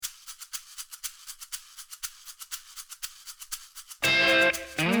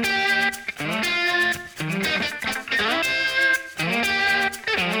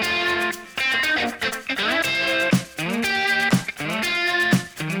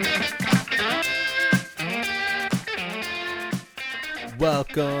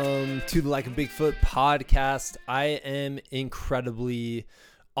Welcome to the Like a Bigfoot podcast. I am incredibly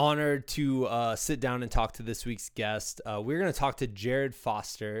honored to sit down and talk to this week's guest. We're going to talk to Jared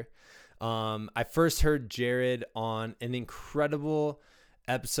Foster. I first heard Jared on an incredible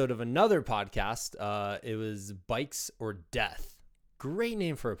episode of another podcast. It was Bikes or Death. Great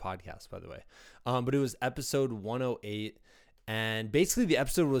name for a podcast, by the way. But it was episode 108. And basically the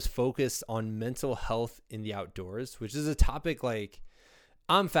episode was focused on mental health in the outdoors, which is a topic like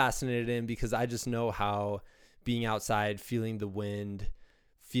I'm fascinated in because I just know how being outside, feeling the wind,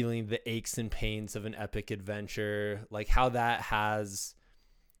 feeling the aches and pains of an epic adventure, like how that has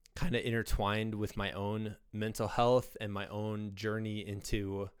kind of intertwined with my own mental health and my own journey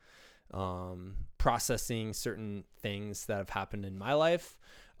into processing certain things that have happened in my life.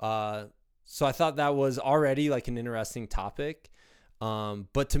 So I thought that was already like an interesting topic.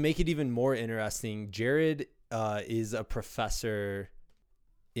 But to make it even more interesting, Jared is a professor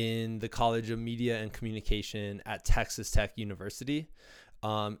in the College of Media and Communication at Texas Tech University.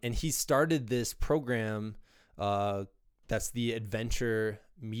 And he started this program that's the Adventure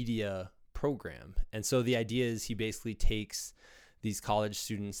Media program. And so the idea is he basically takes these college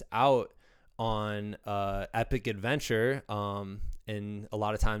students out on epic adventure, and a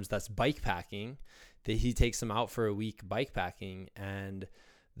lot of times that's bike packing, that he takes them out for a week bike packing, and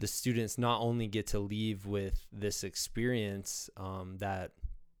the students not only get to leave with this experience that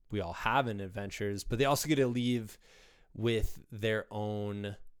we all have in adventures, but they also get to leave with their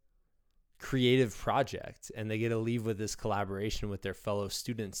own creative project, and they get to leave with this collaboration with their fellow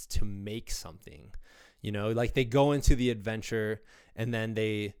students to make something. You know, like they go into the adventure and then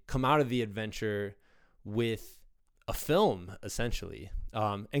they come out of the adventure with a film, essentially.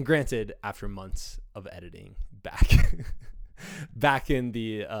 And granted, after months of editing back in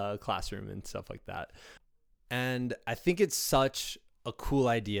the classroom and stuff like that. And I think it's such a cool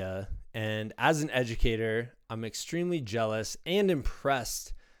idea. And as an educator, I'm extremely jealous and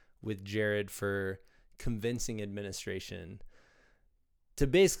impressed with Jared for convincing administration to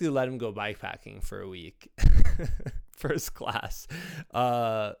basically let him go bikepacking for a week. First class.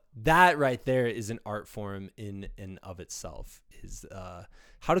 That right there is an art form in and of itself, is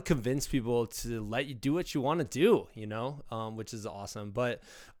how to convince people to let you do what you want to do, you know, which is awesome. But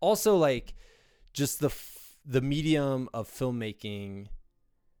also like just the medium of filmmaking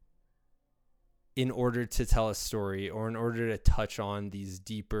in order to tell a story or in order to touch on these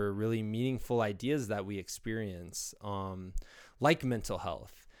deeper, really meaningful ideas that we experience, like mental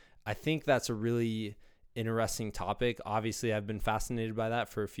health. I think that's a really interesting topic. Obviously, I've been fascinated by that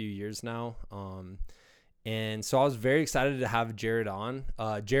for a few years now. And so I was very excited to have Jared on.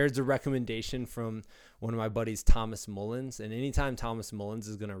 Jared's a recommendation from one of my buddies, Thomas Mullins. And anytime Thomas Mullins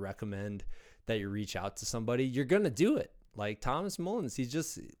is going to recommend that you reach out to somebody, you're going to do it. Like Thomas Mullins, he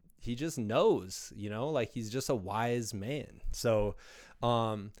just knows, you know, like he's just a wise man. So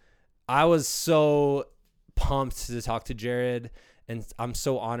I was so pumped to talk to Jared, and I'm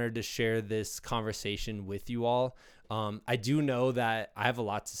so honored to share this conversation with you all. I do know that I have a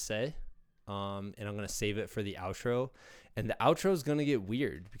lot to say, and I'm going to save it for the outro. And the outro is going to get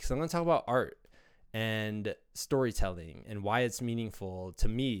weird because I'm going to talk about art and storytelling and why it's meaningful to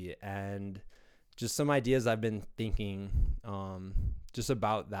me, and just some ideas I've been thinking just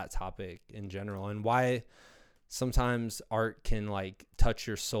about that topic in general, and why sometimes art can like touch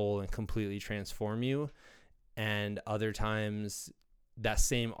your soul and completely transform you. And other times that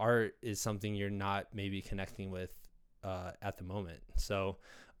same art is something you're not maybe connecting with at the moment. So,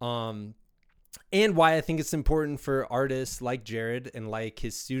 and why I think it's important for artists like Jared and like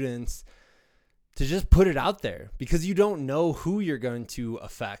his students to just put it out there, because you don't know who you're going to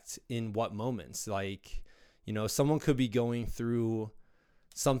affect in what moments. Like, you know, someone could be going through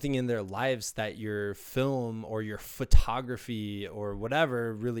something in their lives that your film or your photography or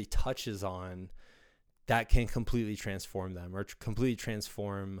whatever really touches on, that can completely transform them or completely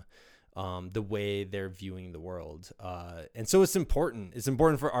transform the way they're viewing the world. And so it's important. It's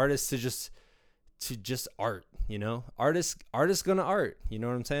important for artists to just art, you know, artists gonna art, you know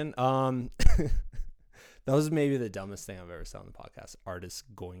what I'm saying? That was maybe the dumbest thing I've ever said on the podcast. Artists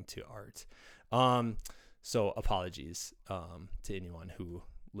going to art. So apologies to anyone who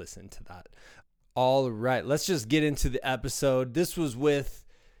listened to that. All right, let's just get into the episode. This was with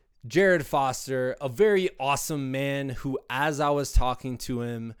Jared Foster, a very awesome man who, as I was talking to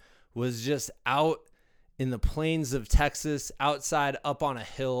him, was just out in the plains of Texas, outside up on a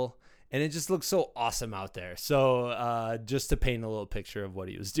hill, and it just looked so awesome out there. So just to paint a little picture of what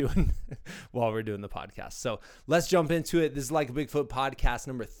he was doing while we're doing the podcast. So let's jump into it. This is Like a Bigfoot podcast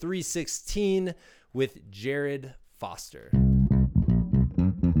number 316 with Jared Foster.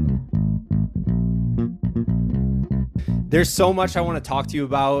 There's so much I want to talk to you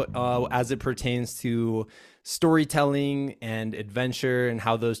about as it pertains to storytelling and adventure and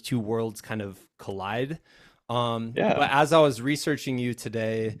how those two worlds kind of collide. Yeah. But as I was researching you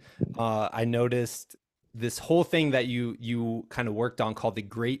today, I noticed this whole thing that you kind of worked on called the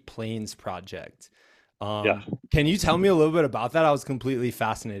Great Plains Project. Yeah. Can you tell me a little bit about that? I was completely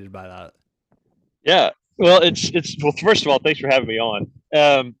fascinated by that. Yeah. Well, well. First of all, thanks for having me on.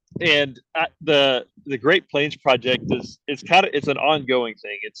 And the Great Plains Project is it's an ongoing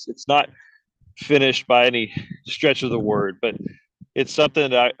thing. It's not finished by any stretch of the word, but it's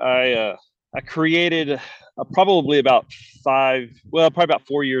something that I created probably about probably about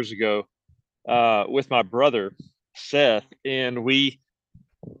 4 years ago with my brother Seth, and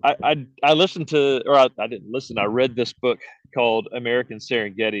I listened to, or I didn't listen. I read this book called American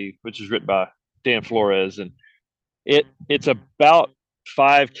Serengeti, which is written by Dan Flores, and it's about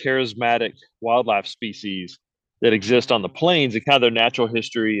five charismatic wildlife species that exist on the plains and kind of their natural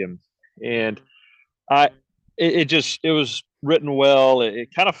history, and I it was written well. It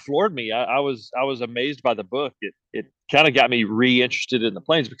kind of floored me. I was amazed by the book. It kind of got me re-interested in the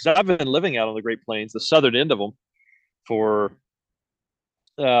plains because I've been living out on the Great Plains, the southern end of them, for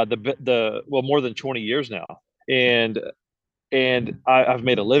the well, more than 20 years now, and I've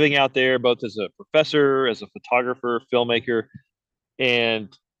made a living out there both as a professor, as a photographer, filmmaker, and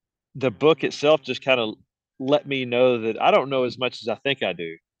the book itself just kind of let me know that I don't know as much as I think I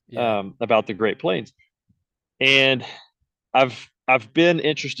do Yeah. about the Great Plains. And I've been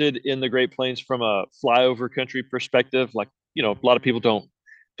interested in the Great Plains from a flyover country perspective. Like, a lot of people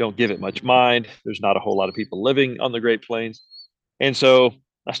don't give it much mind. There's not a whole lot of people living on the Great Plains. And so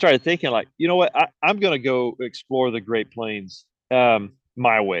I started thinking, like, you know what, I'm going to go explore the Great Plains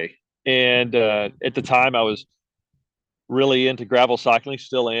my way. And at the time, I was really into gravel cycling,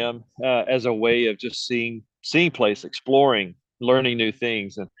 still am, as a way of just seeing place, exploring, learning new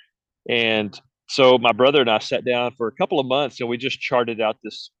things, and so my brother and I sat down for a couple of months and we just charted out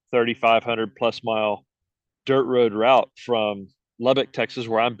this 3,500 plus mile dirt road route from Lubbock, Texas,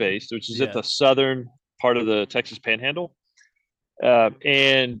 where I'm based, which is at Yeah. the southern part of the Texas Panhandle,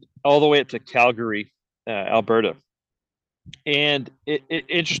 and all the way up to Calgary, Alberta. And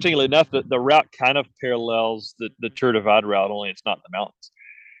interestingly enough, the route kind of parallels the Tour Divide route, only it's not in the mountains.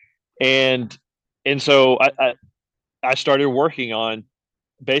 And so I started working on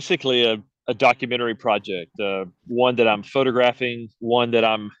basically a documentary project, one that I'm photographing, one that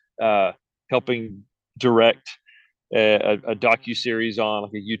I'm helping direct a docu series on,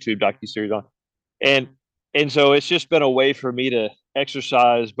 like a YouTube docu series on, and so it's just been a way for me to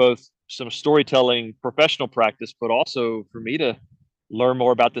exercise both some storytelling professional practice, but also for me to learn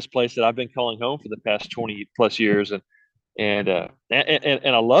more about this place that I've been calling home for the past 20 plus years, and I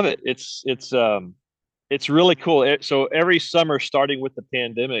love it. It's really cool. So every summer, starting with the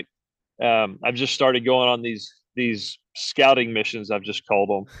pandemic, I've just started going on these scouting missions. I've just called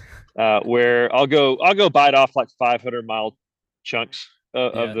them, where I'll go bite off like 500-mile chunks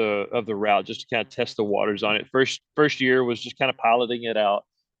Yeah. of the route just to kind of test the waters on it. First year was just kind of piloting it out.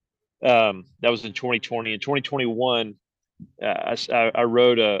 That was in 2020. In 2021, I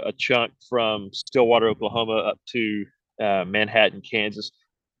rode a chunk from Stillwater, Oklahoma, up to Manhattan, Kansas,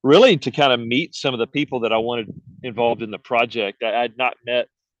 really to kind of meet some of the people that I wanted involved in the project. I had not met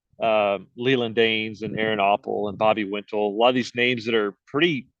Leland Danes and Aaron Oppel and Bobby Wintle, a lot of these names that are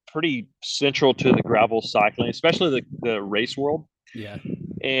pretty central to the gravel cycling, especially the race world. Yeah.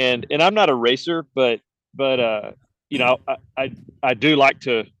 And I'm not a racer, but I do like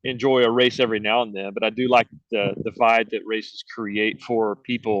to enjoy a race every now and then, but I do like the vibe that races create for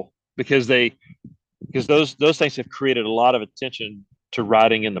people because those things have created a lot of attention to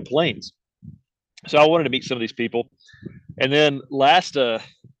riding in the plains. So I wanted to meet some of these people, and then last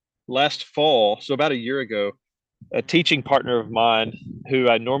fall, so about a year ago, a teaching partner of mine who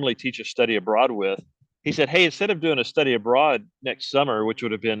I normally teach a study abroad with, he said, "Hey, instead of doing a study abroad next summer, which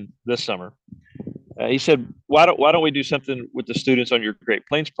would have been this summer, he said, why don't we do something with the students on your Great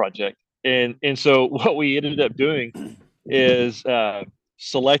Plains project?" And so what we ended up doing is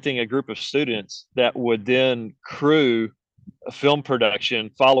selecting a group of students that would then crew a film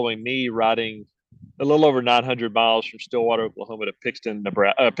production following me riding a little over 900 miles from Stillwater, Oklahoma to Pixton,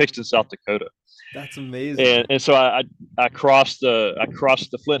 Nebraska, Pixton, South Dakota. That's amazing. And so I crossed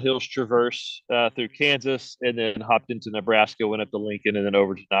the Flint Hills Traverse through Kansas, and then hopped into Nebraska, went up to Lincoln, and then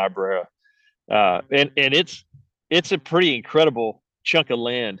over to Niobrara. And it's a pretty incredible chunk of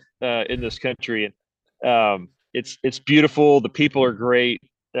land in this country, and it's beautiful. The people are great.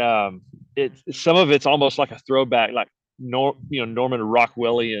 Some of it's almost like a throwback, like Norman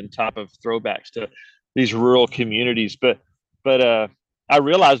Rockwellian type of throwbacks to these rural communities. But but I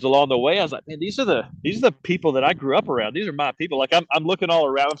realized along the way, I was like, man, these are the people that I grew up around. These are my people. Like I'm looking all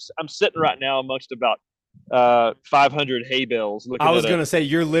around. I'm sitting right now amongst about 500 hay bales, I looking was at gonna say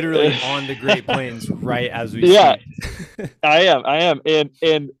you're literally on the Great Plains right as we yeah, speak. I am,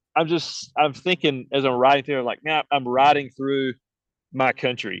 and I'm thinking as I'm riding through, I'm like, now I'm riding through my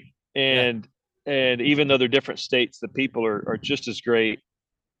country, Yeah, and even though they're different states, the people are just as great,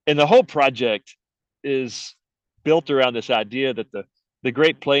 and the whole project is built around this idea that the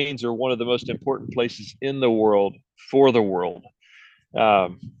Great Plains are one of the most important places in the world for the world.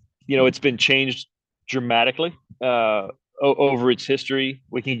 Um, it's been changed dramatically over its history.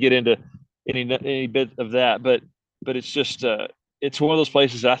 We can get into any bit of that, but it's one of those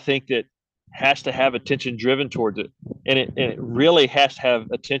places I think that has to have attention driven towards it, and it really has to have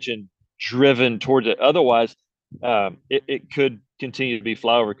attention driven towards it. Otherwise, it could continue to be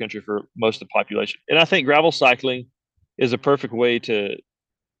flyover country for most of the population. And I think gravel cycling is a perfect way to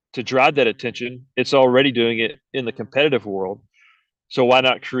drive that attention. It's already doing it in the competitive world, so why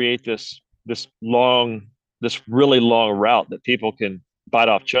not create this really long route that people can bite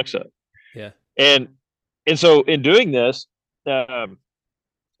off chunks of? yeah. And and so in doing this, um,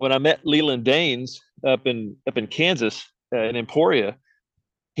 when I met Leland Danes up in Kansas in Emporia,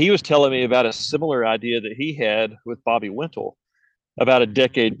 he was telling me about a similar idea that he had with Bobby Wintle about a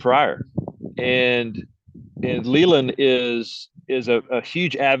decade prior. And and Leland is a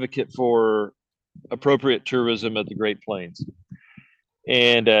huge advocate for appropriate tourism at the Great Plains.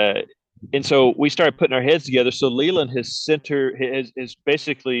 And and so we started putting our heads together. So Leland has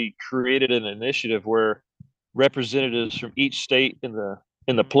basically created an initiative where representatives from each state in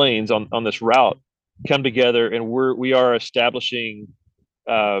the plains on this route come together, and we are establishing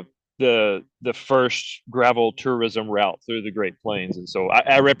uh, the first gravel tourism route through the Great Plains. And so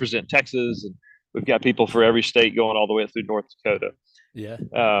I represent Texas, and we've got people for every state going all the way through North Dakota. Yeah.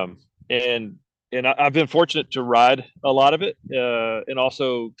 Um, and I've been fortunate to ride a lot of it and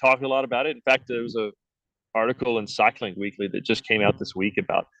also talk a lot about it. In fact, there was a article in Cycling Weekly that just came out this week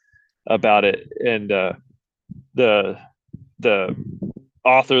about it, and the the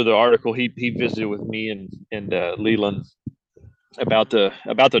author of the article, he visited with me and Leland about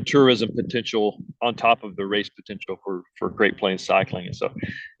the tourism potential on top of the race potential for Great Plains cycling. And so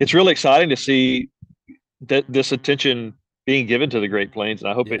it's really exciting to see that this attention being given to the Great Plains,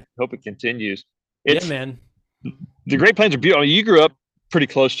 and I hope Yeah. it continues. Yeah, It's man. The Great Plains are beautiful. I mean, you grew up pretty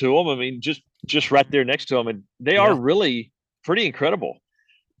close to them. I mean, just right there next to them, and they are Yeah. really pretty incredible.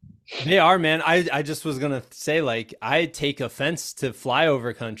 They are, man. I just was gonna say, like, I take offense to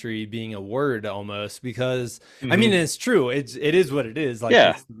flyover country being a word almost, because I mean Mm-hmm. it's true. It is what it is. Like,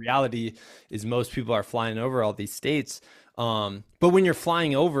 Yeah. it's the reality is most people are flying over all these states. But when you're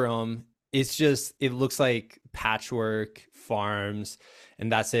flying over them, it's just it looks like patchwork farms,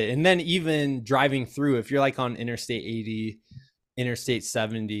 and that's it. And then even driving through, if you're like on Interstate 80, Interstate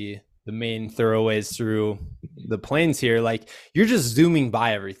 70, the main thoroughways through the plains here, like, you're just zooming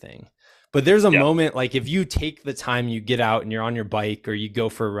by everything. But there's a Yeah. moment, like, if you take the time, you get out and you're on your bike, or you go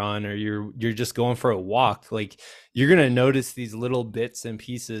for a run, or you're just going for a walk, like, you're gonna notice these little bits and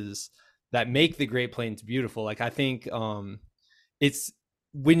pieces that make the Great Plains beautiful. Like, I think it's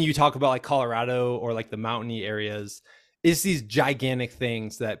when you talk about like Colorado or like the mountainy areas, it's these gigantic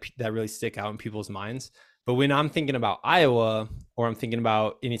things that really stick out in people's minds. But when I'm thinking about Iowa, or I'm thinking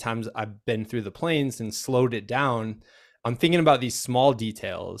about any times I've been through the plains and slowed it down, I'm thinking about these small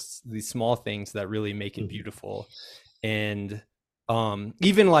details, these small things that really make it beautiful. And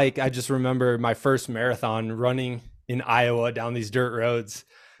even like, I just remember my first marathon running in Iowa down these dirt roads,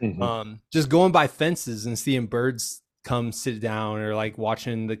 Mm-hmm. just going by fences and seeing birds come sit down, or like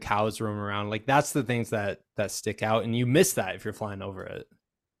watching the cows roam around. Like, that's the things that stick out, and you miss that if you're flying over it.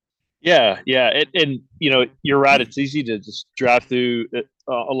 Yeah, yeah, and you're right. It's easy to just drive through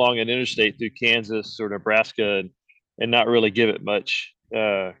along an interstate through Kansas or Nebraska and not really give it much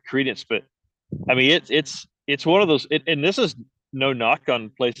credence. But I mean, it's one of those. And this is no knock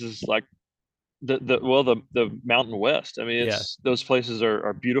on places like the Mountain West. I mean, Yeah. it's those places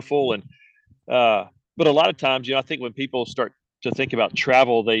are beautiful, and but a lot of times, I think when people start to think about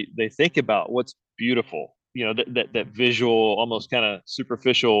travel, they think about what's beautiful. That visual, almost kind of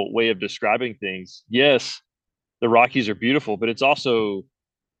superficial way of describing things. Yes, the Rockies are beautiful, but it's also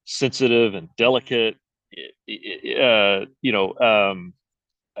sensitive and delicate. Uh, you know, um,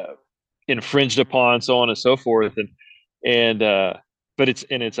 uh, Infringed upon, so on and so forth, and but it's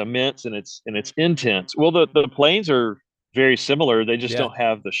immense, and it's intense. Well, the plains are very similar. They just Yeah. don't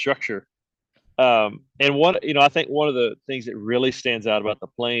have the structure. And I think one of the things that really stands out about the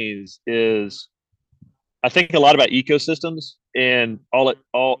plains is I think a lot about ecosystems and all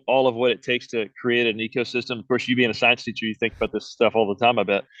of what it takes to create an ecosystem. Of course, you being a science teacher, you think about this stuff all the time, I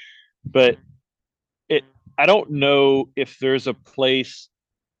bet. But it I don't know if there's a place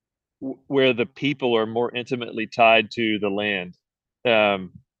where the people are more intimately tied to the land,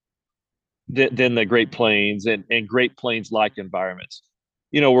 um, than the Great Plains and Great Plains like environments.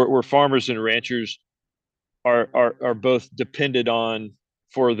 Where farmers and ranchers are both dependent on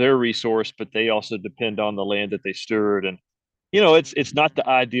for their resource, but they also depend on the land that they steward. And it's not the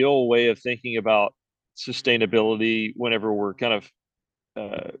ideal way of thinking about sustainability whenever we're kind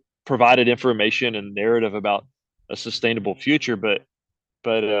of provided information and narrative about a sustainable future. But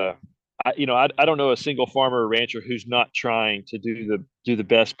I don't know a single farmer or rancher who's not trying to do the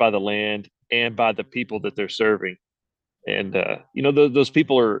best by the land and by the people that they're serving. And those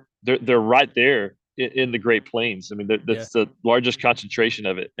people they're right there in the Great Plains. I mean, Yeah. that's the largest concentration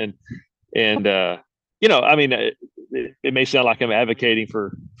of it. And I mean, it may sound like I'm advocating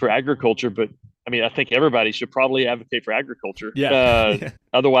for agriculture, but I mean, I think everybody should probably advocate for agriculture. Yeah.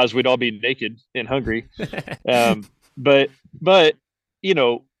 Otherwise, we'd all be naked and hungry. Um, but you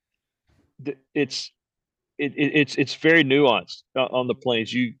know, it's it's very nuanced on the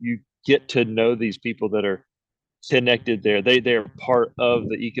plains. You get to know these people that are connected there. They're part of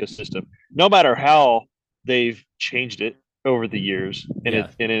the ecosystem, no matter how they've changed it over the years Yeah.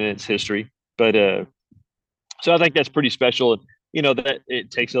 in its history. But so I think that's pretty special. And that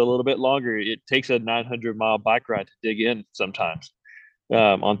it takes a little bit longer. It takes a 900-mile bike ride to dig in sometimes,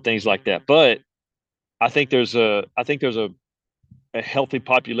 on things like that. But I think there's a healthy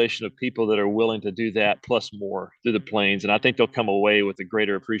population of people that are willing to do that plus more through the plains, and I think they'll come away with a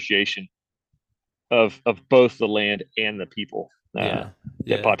greater appreciation of both the land and the people Yeah. that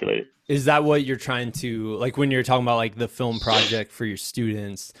Yeah. populate it. Is that what you're trying to, like, when you're talking about like the film project for your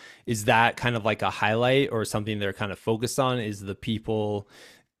students, is that kind of like a highlight or something they're kind of focused on, is the people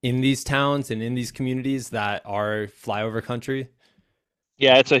in these towns and in these communities that are flyover country?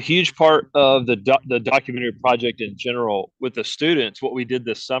 Yeah, it's a huge part of the documentary project in general with the students. What we did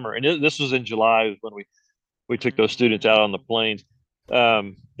this summer, and this was in July when we took those students out on the plains.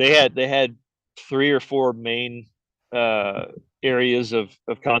 They had three or four main uh, areas of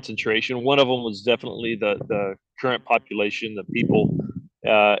concentration. One of them was definitely the current population, the people,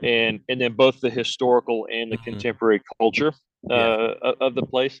 and then both the historical and the Mhm. contemporary culture Yeah. of the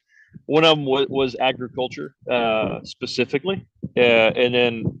place. One of them was agriculture, specifically, and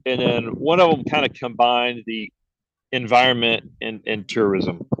then one of them kind of combined the environment and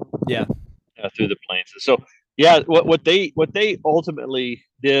tourism Yeah. through the plains. So yeah, what they ultimately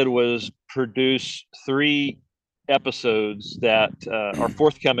did was produce three episodes that are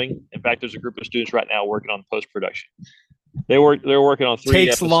forthcoming. In fact, there's a group of students right now working on post production. They're working on three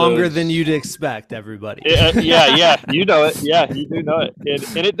Takes longer than episodes. you'd expect, everybody. Yeah, you know it. Yeah, you do know it,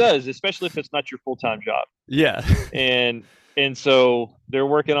 and it does, especially if it's not your full time job. Yeah. And so they're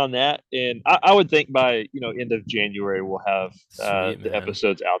working on that, and I would think by end of January we'll have Sweet, the man.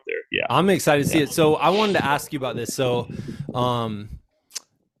 episodes out there. Yeah, I'm excited to see yeah. it. So I wanted to ask you about this. So, um,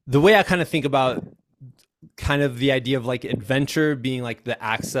 the way I kind of think about kind of the idea of like adventure being like the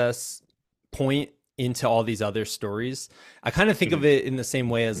access point into all these other stories, I kind of think of Mhm. it in the same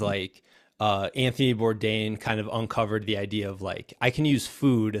way as like Anthony Bourdain kind of uncovered the idea of like I can use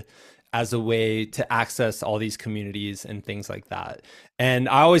food as a way to access all these communities and things like that. And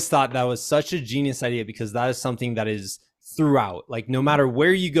I always thought that was such a genius idea because that is something that is throughout. Like no matter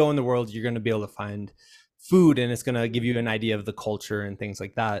where you go in the world, you're going to be able to find food and it's going to give you an idea of the culture and things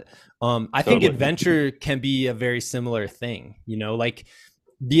like that. I think Totally. adventure can be a very similar thing, like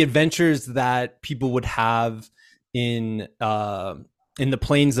the adventures that people would have in the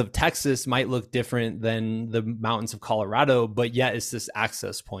plains of Texas might look different than the mountains of Colorado, but yet it's this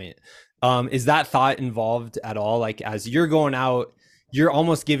access point. Is that thought involved at all? Like as you're going out, you're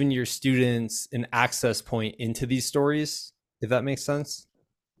almost giving your students an access point into these stories, if that makes sense.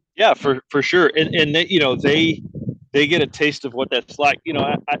 Yeah, for sure. And they get a taste of what that's like.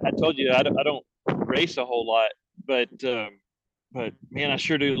 I told you I don't race a whole lot, but man, I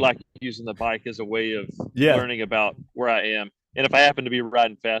sure do like using the bike as a way of Yeah. learning about where I am. And if I happen to be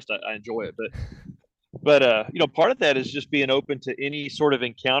riding fast, I enjoy it. But part of that is just being open to any sort of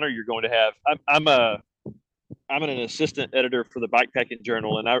encounter you're going to have. I'm an assistant editor for the Bikepacking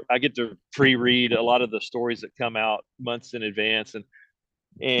Journal, and I get to pre-read a lot of the stories that come out months in advance,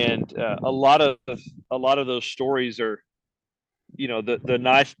 and a lot of those stories are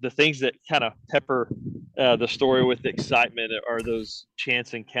the things that kind of pepper the story with excitement are those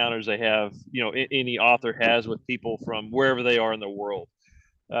chance encounters they have any author has with people from wherever they are in the world.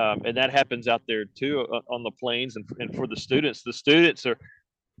 And that happens out there too on the plains. And for the students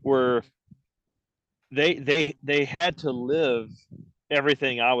were they had to live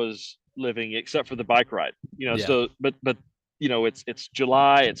everything I was living except for the bike ride. Yeah. So but it's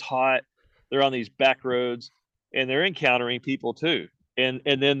July, it's hot, they're on these back roads, and they're encountering people too. And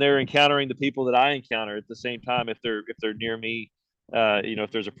then they're encountering the people that I encounter at the same time if they're near me,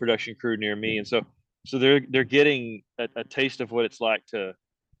 if there's a production crew near me. And so they're getting a taste of what it's like to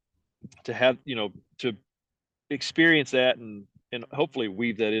have, to experience that, and hopefully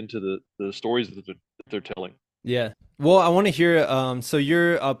weave that into the stories that they're telling. Yeah. Well, I want to hear. So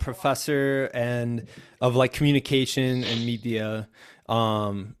you're a professor and of like communication and media,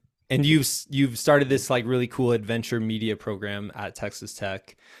 and you've started this like really cool adventure media program at Texas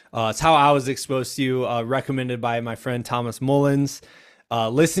Tech. It's how I was exposed to you, recommended by my friend Thomas Mullins.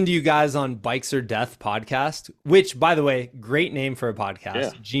 Listen to you guys on Bikes or Death podcast, which, by the way, great name for a podcast,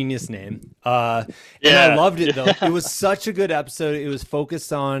 Yeah. genius name. And I loved it though. It was such a good episode. It was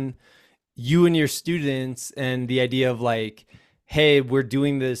focused on you and your students and the idea of like, hey, we're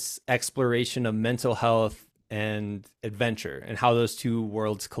doing this exploration of mental health and adventure and how those two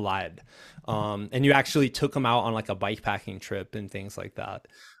worlds collide. And you actually took them out on like a bike packing trip and things like that.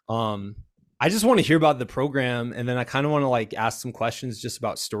 I just want to hear about the program, and then I kind of want to like ask some questions just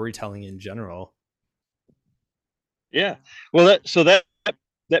about storytelling in general. Yeah. Well,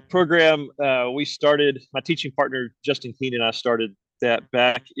 that program, we started. My teaching partner Justin Keene and I started that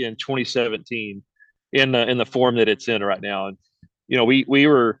back in 2017 in the form that it's in right now. And we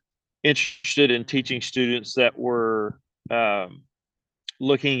were interested in teaching students that were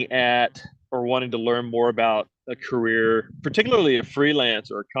looking at or wanting to learn more about a career, particularly a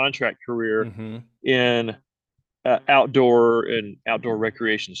freelance or a contract career in outdoor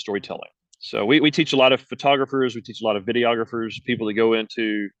recreation storytelling. So we teach a lot of photographers, we teach a lot of videographers, people that go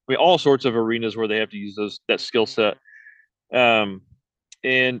into all sorts of arenas where they have to use that skill set. And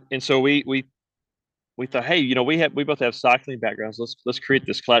so we thought, hey, we both have cycling backgrounds. Let's create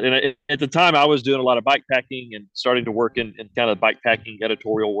this class. And at the time, I was doing a lot of bike packing and starting to work in kind of bike packing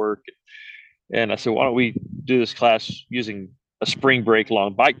editorial work. And I said, why don't we do this class using a spring break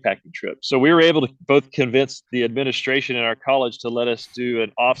long bike packing trip? So we were able to both convince the administration in our college to let us do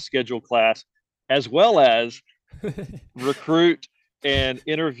an off-schedule class, as well as recruit and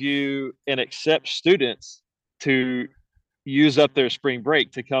interview and accept students to use up their spring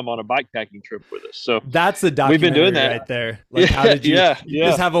break to come on a bike packing trip with us. So that's the documentary we've been doing that right there. Like, how did you? You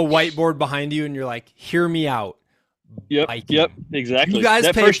just have a whiteboard behind you, and you're like, "Hear me out." Yep. Biking. Yep. Exactly. You guys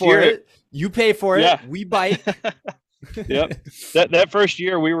pay for it. You pay for it. Yeah. We bike. Yep. That first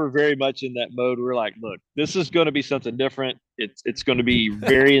year, we were very much in that mode. We're like, look, this is going to be something different. It's going to be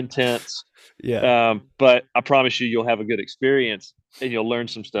very intense. Yeah. But I promise you, you'll have a good experience and you'll learn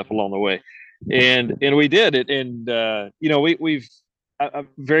some stuff along the way. And we did it. And I'm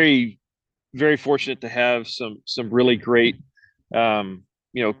very, very fortunate to have some really great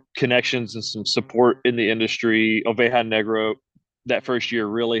connections and some support in the industry. Oveja Negro that first year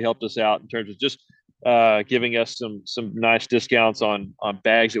really helped us out in terms of just giving us some nice discounts on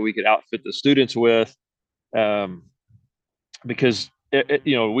bags that we could outfit the students with, because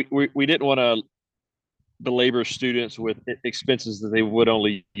we didn't want to belabor students with expenses that they would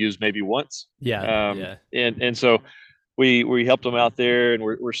only use maybe once. And so we helped them out there, and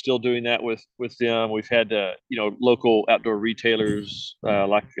we're still doing that with them. We've had local outdoor retailers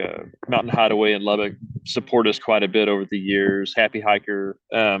like Mountain Hideaway in Lubbock support us quite a bit over the years. Happy Hiker.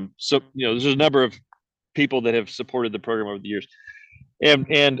 So there's a number of people that have supported the program over the years,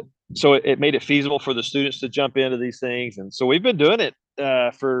 and so it made it feasible for the students to jump into these things. And so we've been doing it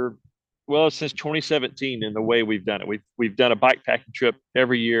since 2017 in the way we've done it. We've done a bike packing trip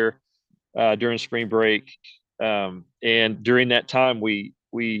every year during spring break. And during that time, we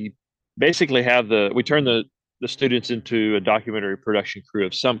basically we turn the students into a documentary production crew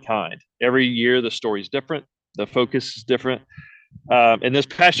of some kind. Every year, the story's different, the focus is different. And this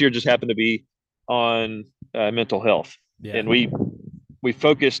past year just happened to be on mental health. Yeah. And we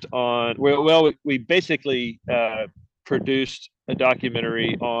focused on, we basically produced a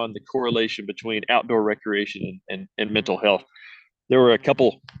documentary on the correlation between outdoor recreation and mental health. There were a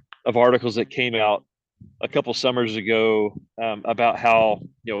couple of articles that came out a couple summers ago about how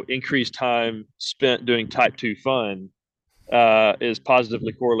increased time spent doing type 2 fun is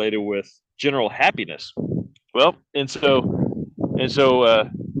positively correlated with general happiness. Well, and so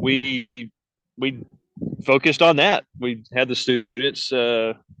we focused on that. We had the students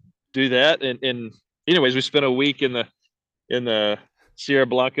do that, and anyways, we spent a week in the Sierra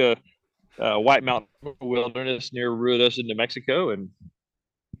Blanca White Mountain Wilderness near Ruidoso, New Mexico, and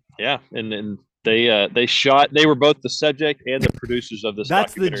Yeah, and then they were both the subject and the producers of this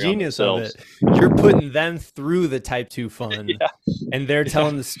That's the documentary on genius of themselves. it. You're putting them through the Type 2 fun, Yeah, and they're yeah,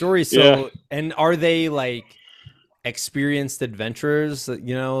 telling the story. yeah. So, and are they like experienced adventurers?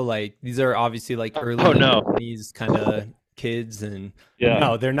 You know, like these are obviously like early Oh to no, 20s kind of kids, and yeah,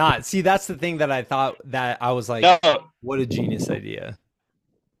 no, they're not. See, that's the thing that I thought that I was like, no, what a genius idea.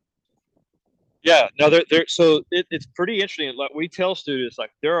 yeah, no. So it's pretty interesting. Like we tell students,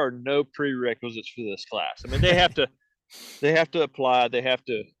 like there are no prerequisites for this class. I mean, they have to apply, they have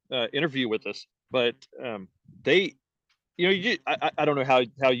to interview with us, but they, I don't know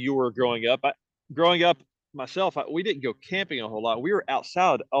how you were growing up. Growing up myself, we didn't go camping a whole lot. We were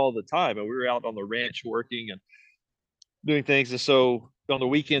outside all the time, and we were out on the ranch working and doing things. And so on the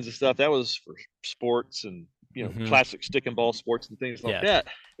weekends and stuff, that was for sports and Hmm. classic stick and ball sports and things like Yeah. that.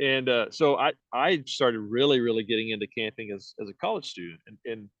 And so I started really getting into camping as a college student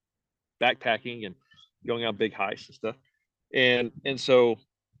and backpacking and going on big hikes and stuff. And so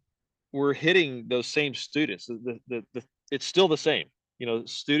we're hitting those same students. It's still the same.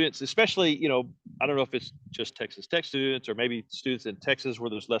 Students, especially, I don't know if it's just Texas Tech students or maybe students in Texas where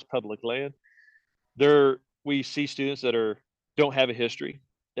there's less public land. There, we see students that don't have a history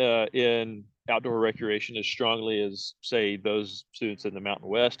in outdoor recreation as strongly as, say, those students in the Mountain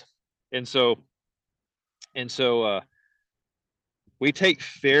West. And so, and so, we take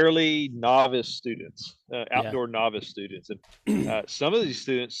fairly novice students, Yeah. outdoor novice students, and some of these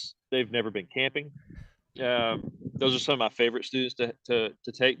students, they've never been camping. Those are some of my favorite students to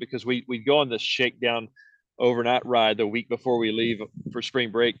take, because we go on this shakedown overnight ride the week before we leave for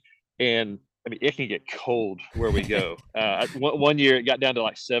spring break, and I mean it can get cold where we go. One year it got down to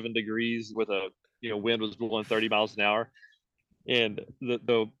like 7 degrees with a wind was blowing 30 miles an hour, and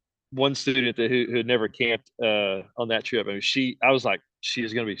the one student who had never camped on that trip, I mean, I was like, she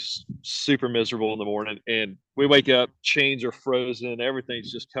is going to be super miserable in the morning. And we wake up, chains are frozen,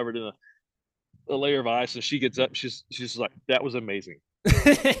 everything's just covered in a layer of ice. And she gets up, she's like, that was amazing.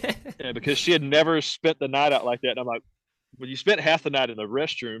 And because she had never spent the night out like that. And I'm like, well, you spent half the night in the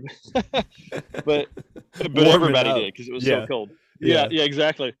restroom, but Warming everybody up. did because it was so Yeah. cold. Yeah, Yeah. yeah,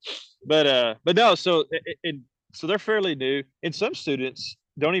 exactly. But no, so they're fairly new, and some students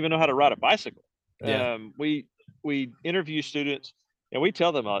don't even know how to ride a bicycle. Yeah. We interview students, and we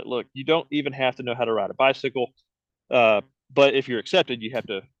tell them, like, look, you don't even have to know how to ride a bicycle, uh, but if you're accepted, you have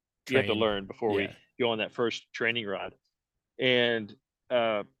to Train. learn before we Yeah. go on that first training ride. And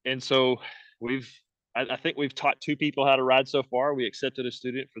so we've I think we've taught 2 people how to ride so far. We accepted a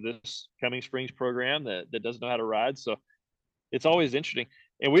student for this coming spring's program that doesn't know how to ride. So it's always interesting.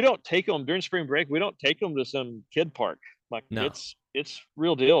 And we don't take them during spring break. We don't take them to some kid park. Like No. it's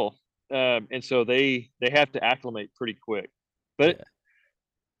real deal. And so they have to acclimate pretty quick. But Yeah.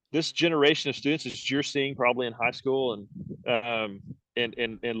 this generation of students that you're seeing probably in high school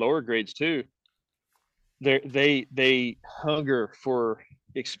and lower grades too, they hunger for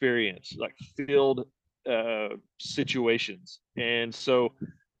experience, like field situations. And so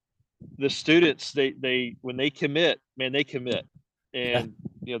the students, they when they commit, man, they commit. Yeah. And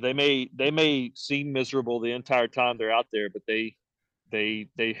they may seem miserable the entire time they're out there, but they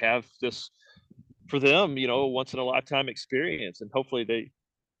have this, for them, once in a lifetime experience. And hopefully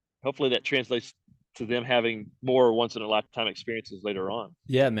that translates to them having more once in a lifetime experiences later on.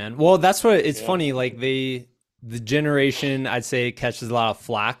 Yeah, man. Well, that's what it's Yeah, funny. Like the generation, I'd say, catches a lot of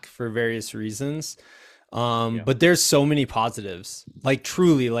flack for various reasons. yeah, But there's so many positives. Like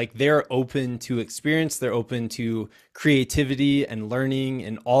truly, like they're open to experience, they're open to creativity and learning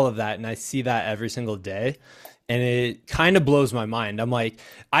and all of that. And I see that every single day. And it kind of blows my mind. I'm like,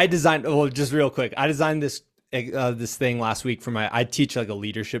 well, just real quick, I designed this thing last week for I teach like a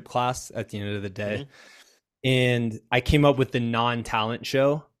leadership class at the end of the day. hmm And I came up with the non-talent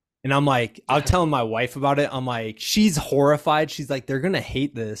show. And I'm like, I was telling my wife about it. I'm like, she's horrified. She's like, they're going to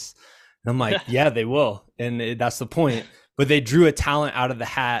hate this. And I'm like, yeah, they will. And that's the point. But they drew a talent out of the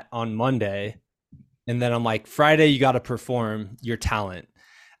hat on Monday. And then I'm like, Friday, you got to perform your talent.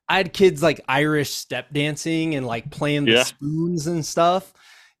 I had kids like Irish step dancing and like playing the yeah, spoons and stuff.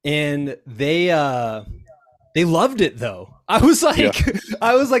 And they loved it though. I was like, yeah,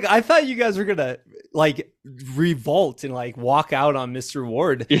 I thought you guys were gonna like revolt and like walk out on Mr.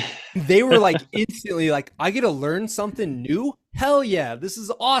 Ward. yeah. They were like instantly like, I get to learn something new. Hell yeah, this is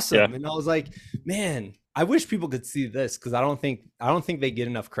Yeah. awesome. And I was like, man, I wish people could see this because I don't think they get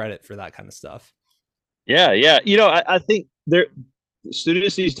enough credit for that kind of stuff. Yeah, yeah. I think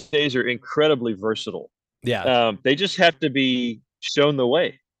students these days are incredibly versatile. Yeah, They just have to be shown the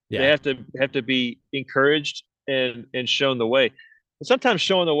way. They yeah, have to be encouraged and shown the way. sometimes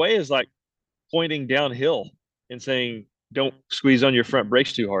showing the way is like pointing downhill and saying, don't squeeze on your front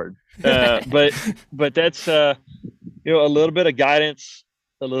brakes too hard. But that's, a little bit of guidance,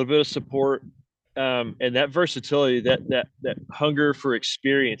 a little bit of support, and that versatility, that hunger for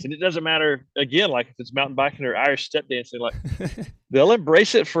experience. And it doesn't matter, again, like if it's mountain biking or Irish step dancing, like they'll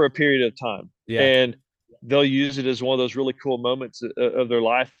embrace it for a period of time. Yeah. And they'll use it as one of those really cool moments of their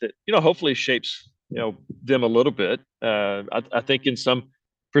life that, hopefully shapes, them a little bit. I think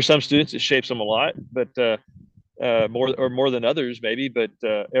for some students, it shapes them a lot, but more than others maybe, but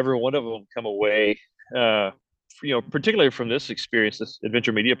every one of them come away, particularly from this experience, this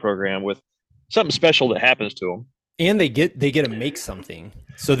adventure media program, with something special that happens to them. And they get to make something,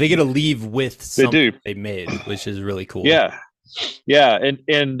 so they get to leave with something they made, which is really cool. Yeah,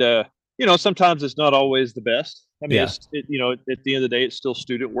 and sometimes it's not always the best. I mean, at the end of the day, it's still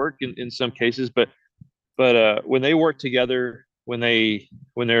student work in some cases, but when they work together, when they're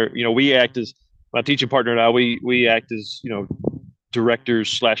we act as, my teaching partner and I, we act as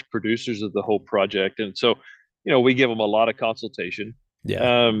directors / producers of the whole project, and so we give them a lot of consultation.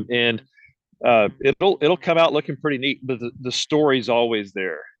 Yeah. And it'll come out looking pretty neat, but the story's always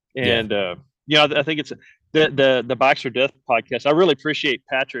there. And I think it's the Bikes or Death podcast. I really appreciate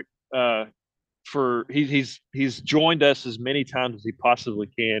Patrick for he's joined us as many times as he possibly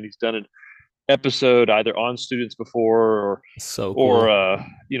can. He's done an episode either on students before or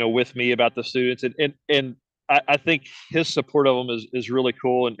with me about the students, and I think his support of them is really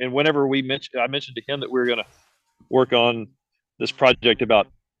cool. And whenever I mentioned to him that we were going to work on this project about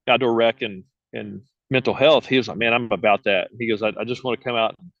outdoor rec and mental health, he was like, man, I'm about that. He goes, I just want to come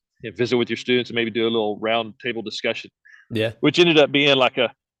out and visit with your students and maybe do a little round table discussion. Yeah. Which ended up being like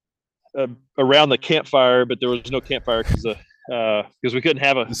a around the campfire, but there was no campfire because we couldn't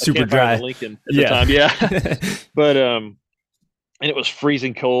have a super dry in Lincoln at the time. Yeah. But and it was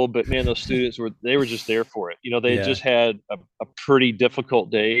freezing cold, but man, those students were just there for it. They just had a pretty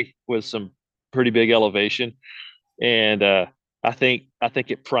difficult day with some pretty big elevation. And I think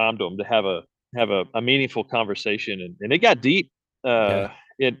it primed them to have a meaningful conversation, and it got deep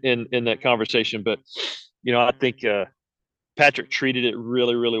in that conversation. But I think Patrick treated it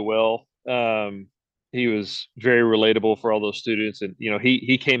really, really well. He was very relatable for all those students, and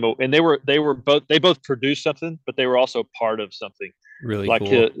he came and they both produced something, but they were also part of something really like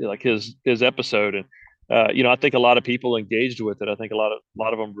cool. his episode. And I think a lot of people engaged with it. I think a lot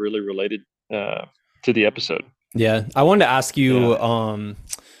of them really related to the episode. Yeah. I wanted to ask you,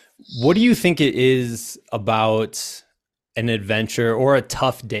 what do you think it is about an adventure or a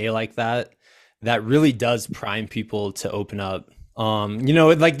tough day like that really does prime people to open up?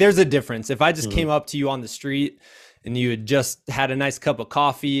 Like there's a difference. If I just came up to you on the street and you had just had a nice cup of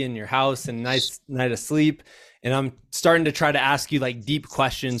coffee in your house and a nice night of sleep, and I'm starting to try to ask you like deep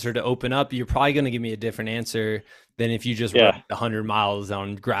questions or to open up, you're probably going to give me a different answer than if you just rode 100 miles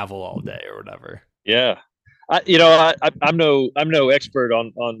on gravel all day or whatever. Yeah. I'm no expert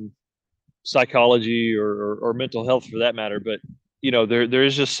on psychology or mental health for that matter, but there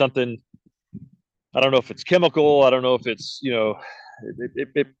is just something. I don't know if it's chemical. I don't know if it's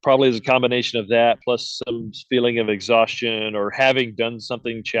it probably is a combination of that plus some feeling of exhaustion or having done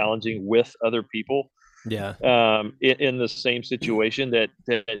something challenging with other people. Yeah. In the same situation that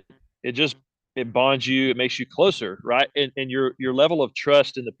it bonds you. It makes you closer, right? And your level of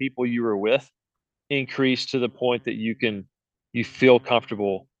trust in the people you were with increase to the point that you feel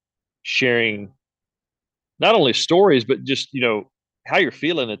comfortable sharing not only stories, but just, how you're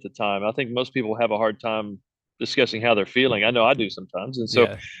feeling at the time. I think most people have a hard time discussing how they're feeling. I know I do sometimes. And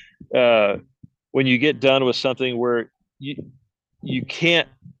so when you get done with something where you can't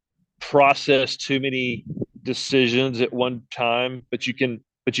process too many decisions at one time, but you can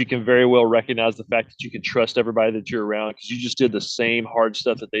very well recognize the fact that you can trust everybody that you're around because you just did the same hard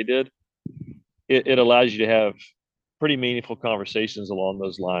stuff that they did. It allows you to have pretty meaningful conversations along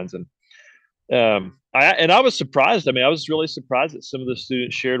those lines. And I was surprised. I mean, I was really surprised that some of the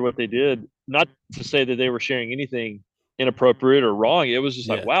students shared what they did. Not to say that they were sharing anything inappropriate or wrong. It was just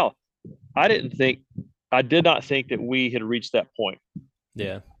like, wow, I did not think that we had reached that point.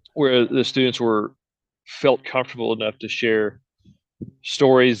 Yeah. Where the students felt comfortable enough to share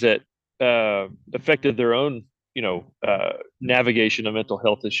stories that affected their own, navigation of mental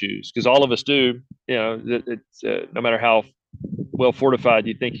health issues. Because all of us do, it's no matter how well fortified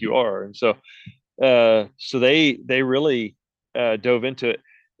you think you are. And so they really dove into it.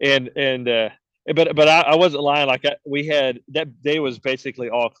 But I wasn't lying. Like we had that day was basically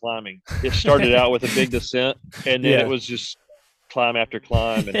all climbing. It started out with a big descent, and then it was just climb after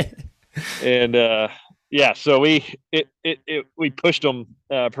climb, and yeah, so we pushed them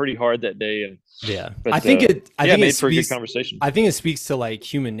pretty hard that day, and Yeah. but I think it I yeah, think it made for a good speaks conversation. I think it speaks to like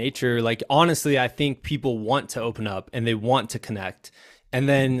human nature. Like honestly, I think people want to open up and they want to connect. And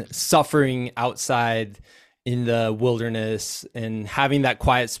then suffering outside in the wilderness and having that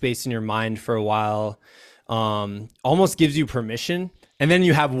quiet space in your mind for a while almost gives you permission. And then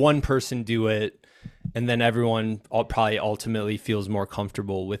you have one person do it, and then everyone probably ultimately feels more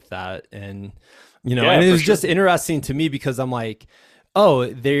comfortable with that. And Yeah, and it for was sure. just interesting to me because I'm like, oh,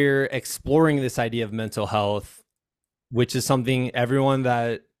 they're exploring this idea of mental health, which is something everyone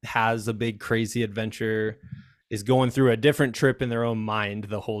that has a big crazy adventure is going through a different trip in their own mind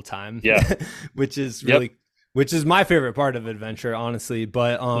the whole time, Yeah. which is Yep. really, which is my favorite part of adventure, honestly.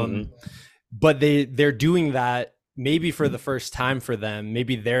 Hmm. But they're doing that maybe for the first time for them.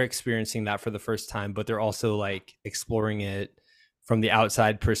 Maybe they're experiencing that for the first time, but they're also like exploring it from the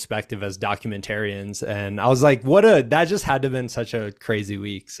outside perspective as documentarians. And I was like, that just had to have been such a crazy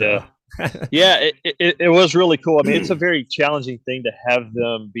week. So Yeah. Yeah, it was really cool. I mean, it's a very challenging thing to have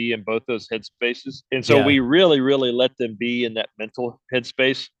them be in both those headspaces. And so yeah, we really, really let them be in that mental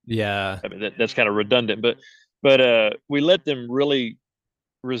headspace. yeah, I mean, that's kind of redundant, but we let them really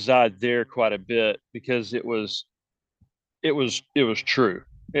reside there quite a bit because it was true.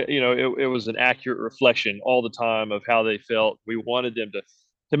 It was an accurate reflection all the time of how they felt. We wanted them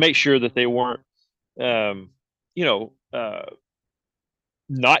to make sure that they weren't, um, you know,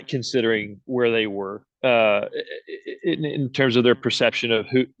 not considering where they were in terms of their perception of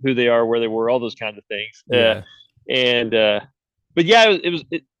who they are, where they were, all those kinds of things. yeah. And But yeah,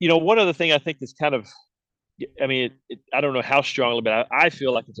 one other thing I think that's kind of, I mean, I don't know how strongly, but I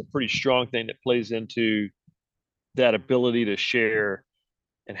feel like it's a pretty strong thing that plays into that ability to share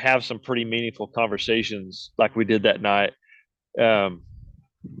and have some pretty meaningful conversations like we did that night. Um,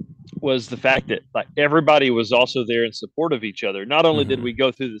 was the fact that like everybody was also there in support of each other. Not only did Hmm. we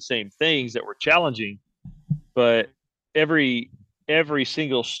go through the same things that were challenging, but every every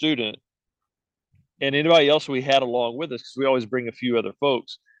single student and anybody else we had along with us, because we always bring a few other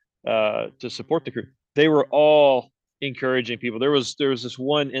folks to support the crew. They were all encouraging people. There was this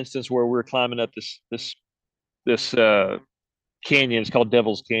one instance where we were climbing up this canyon. It's called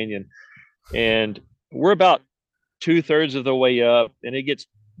Devil's Canyon, and we're about 2/3 of the way up, and it gets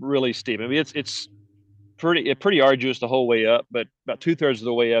really steep. I mean, it's pretty arduous the whole way up, but about 2/3 of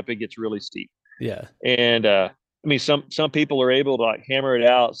the way up, it gets really steep. Yeah. And I mean, some people are able to like hammer it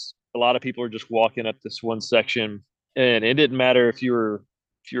out. A lot of people are just walking up this one section, and it didn't matter if you were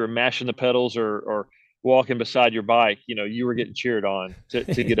mashing the pedals or walking beside your bike. You were getting cheered on to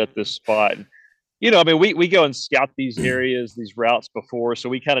get up this spot. And, I mean, we go and scout these areas, these routes before, so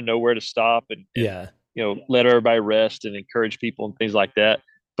we kind of know where to stop and Yeah. let everybody rest and encourage people and things like that.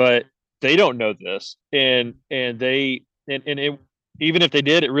 But they don't know this, and it, even if they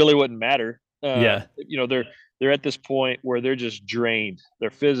did, it really wouldn't matter. Yeah. They're at this point where they're just drained.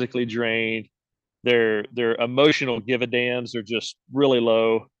 They're physically drained. Their emotional give a dams are just really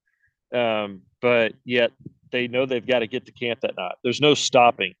low. But yet they know they've got to get to camp that night. There's no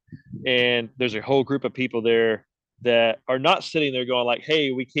stopping, and there's a whole group of people there that are not sitting there going like,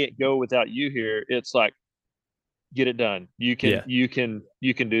 "Hey, we can't go without you here." It's like, get it done. You can Yeah. you can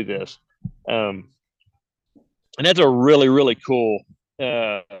you can do this. Um, and that's a really really cool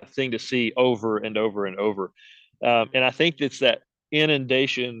thing to see over and over and over. And I think it's that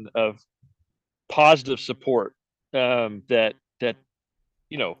inundation of positive support that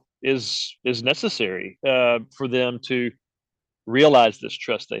is necessary for them to realize this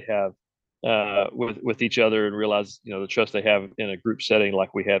trust they have with each other, and realize the trust they have in a group setting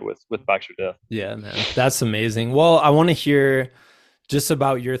like we had with Bikes or Death. Yeah, man. That's amazing. Well, I want to hear just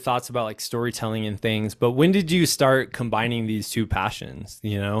about your thoughts about like storytelling and things, but when did you start combining these two passions?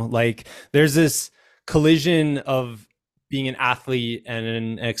 Like there's this collision of being an athlete and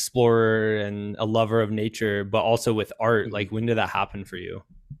an explorer and a lover of nature, but also with art. Mm-hmm. Like when did that happen for you?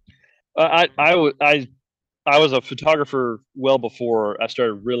 I was a photographer well before I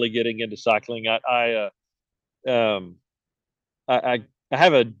started really getting into cycling. Um, I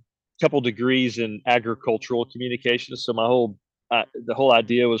have a couple degrees in agricultural communications, so the whole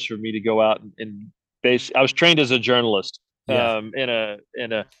idea was for me to go out and I was trained as a journalist, Yeah. in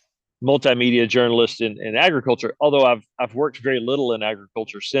a multimedia journalist in agriculture. Although I've worked very little in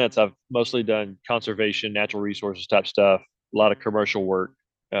agriculture since. I've mostly done conservation, natural resources type stuff, a lot of commercial work.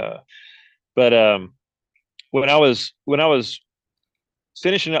 Uh, but when I was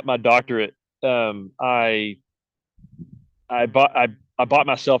finishing up my doctorate, I bought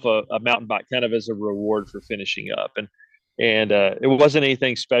myself a mountain bike kind of as a reward for finishing up. And And it wasn't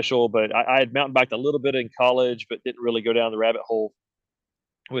anything special, but I had mountain biked a little bit in college, but didn't really go down the rabbit hole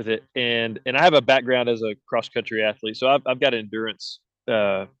with it. And I have a background as a cross country athlete, so I've got an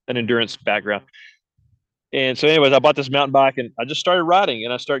endurance background. And so, anyways, I bought this mountain bike and I just started riding,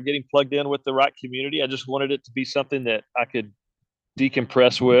 and I started getting plugged in with the right community. I just wanted it to be something that I could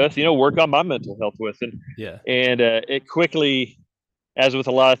decompress with, work on my mental health with, Yeah. and it quickly, as with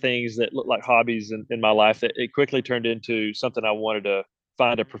a lot of things that look like hobbies in my life, it quickly turned into something I wanted to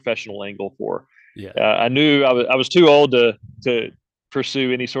find a professional angle for. Yeah. I knew I was too old to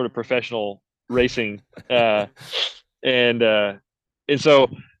pursue any sort of professional racing, and so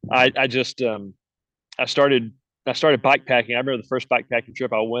I just I started bike packing. I remember the first bike packing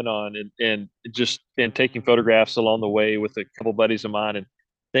trip I went on, and taking photographs along the way with a couple buddies of mine, and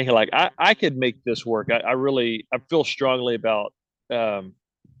thinking like I could make this work. I feel strongly about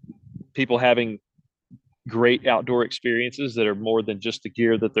people having great outdoor experiences that are more than just the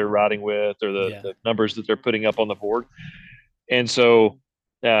gear that they're riding with, or the numbers that they're putting up on the board. And so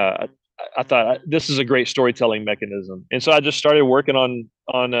I thought this is a great storytelling mechanism. And so I just started working on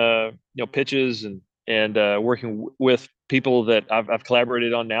pitches, and working with people that I've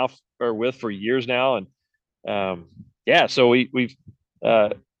collaborated on now or with for years now. And so we've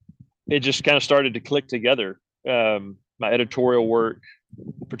it just kind of started to click together. My editorial work,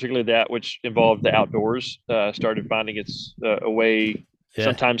 particularly that which involved the outdoors, started finding its a way,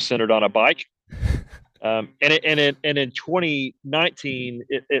 sometimes centered on a bike. And in 2019,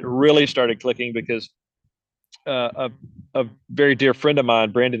 it really started clicking because a very dear friend of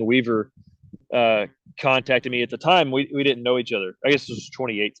mine, Brandon Weaver, contacted me. At the time, we didn't know each other. I guess this was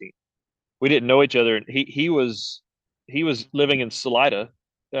 2018. We didn't know each other. And he was living in Salida,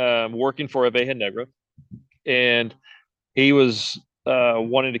 working for Abeja Negra, and he was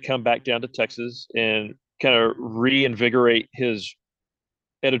wanting to come back down to Texas and kind of reinvigorate his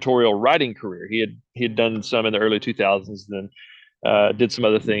editorial writing career. He had done some in the early 2000s, then did some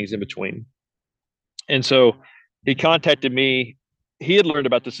other things in between. And so he contacted me. He had learned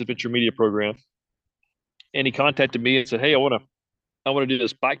about this adventure media program, and he contacted me and said, "Hey, I want to do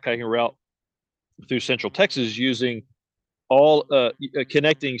this bikepacking route through Central Texas using all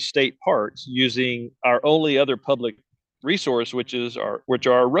connecting state parks using our only other public resource, which are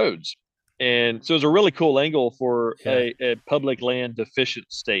our roads." And so it's a really cool angle for a public land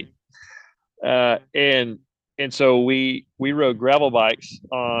deficient state. And so we rode gravel bikes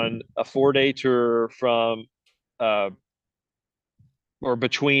on a 4-day tour from or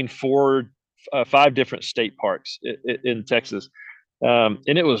between 5 different state parks in Texas. And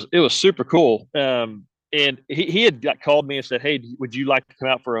it was super cool. And he had called me and said, "Hey, would you like to come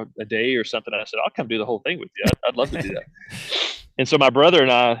out for a day or something?" And I said, "I'll come do the whole thing with you. I'd love to do that." And so my brother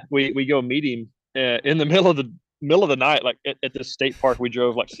and I, we go meet him in the middle of the night, like at this state park. We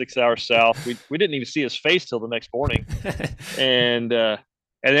drove like 6 hours south. We didn't even see his face till the next morning. And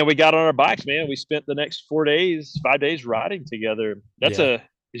then we got on our bikes, man. We spent the next 5 days riding together. That's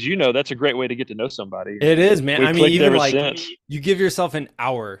that's a great way to get to know somebody. It is, man. I mean, even like you give yourself an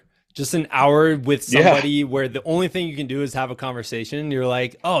hour with somebody where the only thing you can do is have a conversation. You're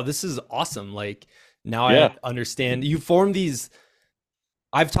like, oh, this is awesome. Like now I understand. You form these,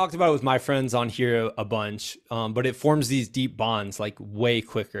 I've talked about it with my friends on here a bunch, but it forms these deep bonds like way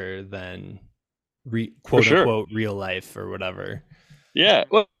quicker than quote unquote real life or whatever. Yeah.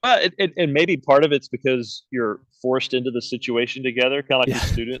 Well, and maybe part of it's because you're forced into the situation together, kind of like the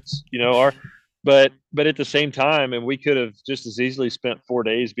students, are. But at the same time, and we could have just as easily spent 4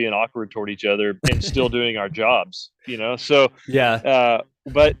 days being awkward toward each other and still doing our jobs, So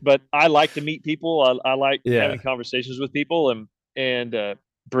but I like to meet people. I like having conversations with people, and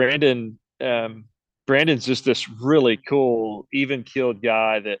Brandon's just this really cool, even keeled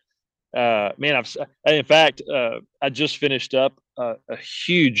guy that man. In fact, I just finished up a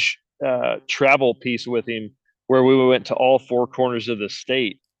huge travel piece with him where we went to all 4 corners of the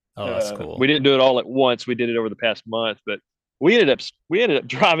state. Oh, that's cool. We didn't do it all at once. We did it over the past month, but we ended up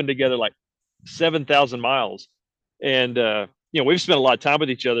driving together like 7,000 miles. And, we've spent a lot of time with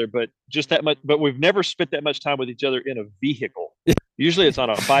each other, but just that much, but we've never spent that much time with each other in a vehicle. Usually it's on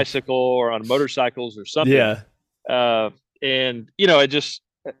a bicycle or on motorcycles or something. Yeah. And, it just,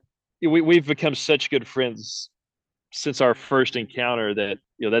 we've become such good friends since our first encounter that,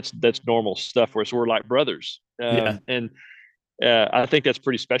 that's normal stuff for us. We're like brothers. And, I think that's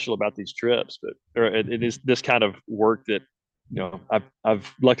pretty special about these trips, but it is this kind of work that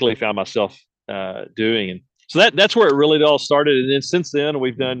I've luckily found myself doing, and so that's where it really all started. And then since then,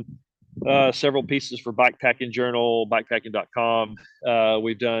 we've done several pieces for Bikepacking Journal, bikepacking.com.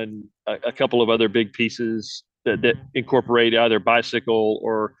 We've done a couple of other big pieces that incorporate either bicycle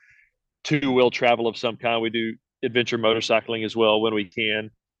or two-wheel travel of some kind. We do adventure motorcycling as well when we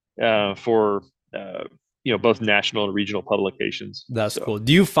can, for both national and regional publications. That's So cool.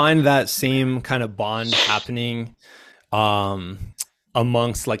 Do you find that same kind of bond happening um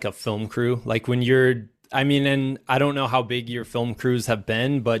amongst like a film crew? Like when you're I mean, and I don't know how big your film crews have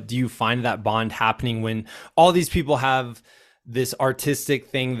been, but do you find that bond happening when all these people have this artistic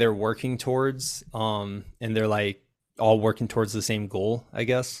thing they're working towards, and they're like all working towards the same goal, I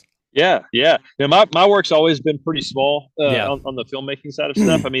guess? yeah, yeah. Now my work's always been pretty small, Yeah. on the filmmaking side of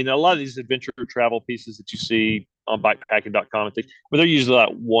stuff. I mean, a lot of these adventure travel pieces that you see on bikepacking.com and things, but they're usually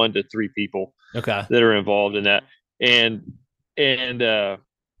like 1 to 3 people Okay. that are involved in that. And and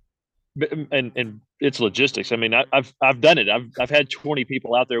and it's logistics. I mean, I've done it. I've had 20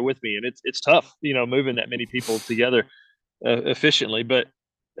 people out there with me, and it's tough, moving that many people together efficiently.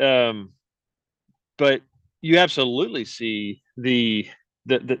 Um, but you absolutely see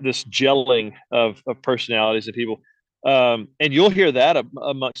this gelling of personalities and people, and you'll hear that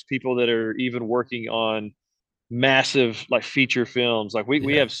amongst people that are even working on massive like feature films. Like we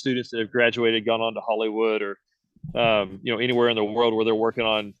Yeah. have students that have graduated, gone on to Hollywood or anywhere in the world where they're working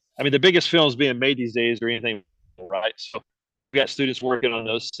on. I mean, the biggest films being made these days or anything, right? So we got students working on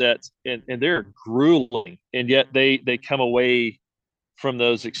those sets, and they're grueling, and yet they come away from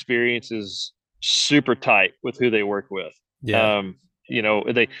those experiences super tight with who they work with. Yeah. Um,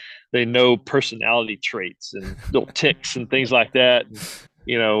 they know personality traits and little ticks and things like that. And,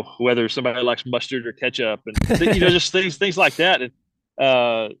 whether somebody likes mustard or ketchup, and just things like that. And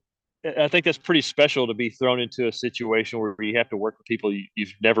I think that's pretty special to be thrown into a situation where you have to work with people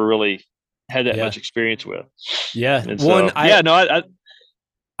you've never really had that Yeah. much experience with. Yeah. And One, so, yeah, no, I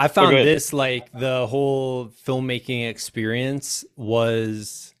go found ahead. this like the whole filmmaking experience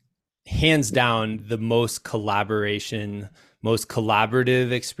was hands down the most collaborative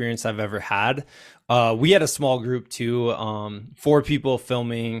experience I've ever had. We had a small group too, 4 people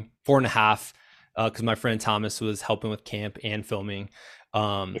filming, 4.5, because my friend Thomas was helping with camp and filming.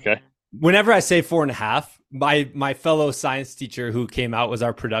 Okay. Whenever I say 4.5, my fellow science teacher who came out was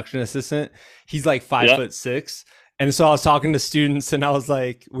our production assistant. He's like five Yeah. foot six. And so I was talking to students and I was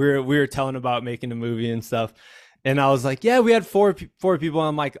like, we were telling about making a movie and stuff. And I was like, yeah, we had four people. And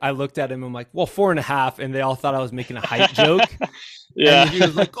I'm like, I looked at him. I'm like, well, 4.5. And they all thought I was making a height joke. Yeah. And he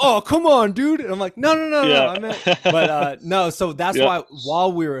was like, oh, come on, dude. And I'm like, no, Yeah. I meant, but no. So that's Yeah. why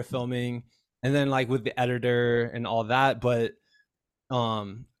while we were filming and then like with the editor and all that, but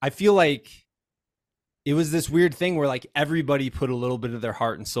I feel like it was this weird thing where like everybody put a little bit of their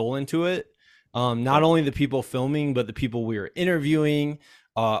heart and soul into it. Not only the people filming, but the people we were interviewing,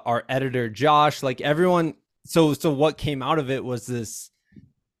 our editor Josh, like everyone. So what came out of it was this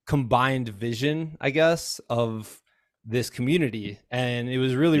combined vision, I guess, of this community, and it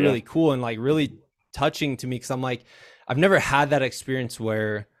was really Yeah. really cool and like really touching to me because I'm like, I've never had that experience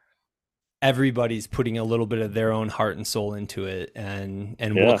where everybody's putting a little bit of their own heart and soul into it, and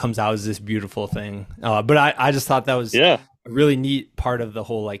Yeah. what comes out is this beautiful thing. But I just thought that was Yeah. a really neat part of the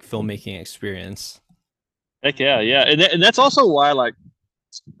whole like filmmaking experience. Heck yeah. Yeah. And that's also why, like,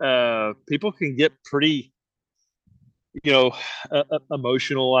 people can get pretty,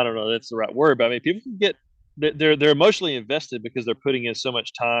 emotional. I don't know if that's the right word, but I mean, people can get, they're emotionally invested because they're putting in so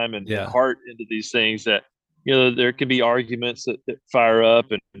much time and Yeah. heart into these things that, there can be arguments that fire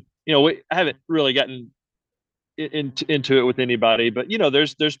up. And, I haven't really gotten into it with anybody, but,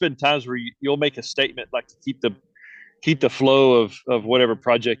 there's been times where you'll make a statement like to keep the flow of whatever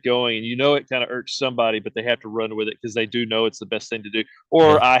project going, and it kind of irks somebody, but they have to run with it because they do know it's the best thing to do.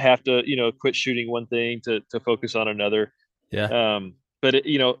 Or Yeah. I have to quit shooting one thing to focus on another. Yeah. But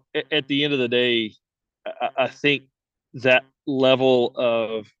at the end of the day, I think that level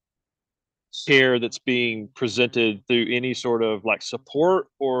of care that's being presented through any sort of like support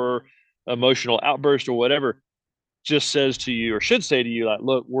or emotional outburst or whatever just says to you, or should say to you, like,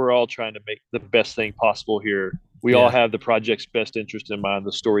 look, we're all trying to make the best thing possible here. We all Yeah. have the project's best interest in mind,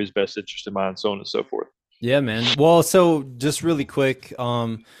 the story's best interest in mind, so on and so forth. Yeah, man. Well, so just really quick,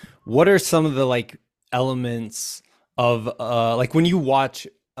 what are some of the like elements of like when you watch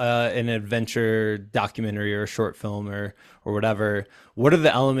an adventure documentary or a short film or whatever, what are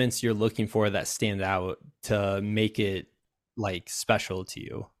the elements you're looking for that stand out to make it like special to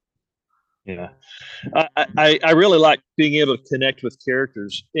you? Yeah, I really like being able to connect with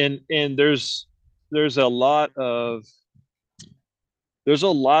characters, and there's a lot of there's a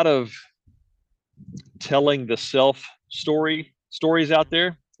lot of telling the self stories out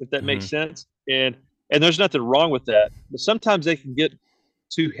there, if that makes Mhm. sense. And there's nothing wrong with that, but sometimes they can get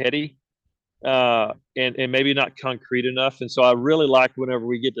too heady. and maybe not concrete enough. And so I really like whenever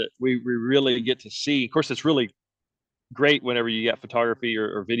we really get to see. Of course, it's really great whenever you got photography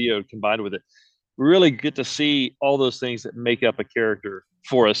or video combined with it. We really get to see all those things that make up a character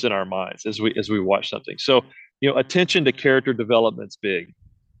for us in our minds as we watch something. So, attention to character development's big.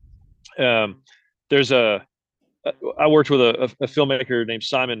 There's I worked with a filmmaker named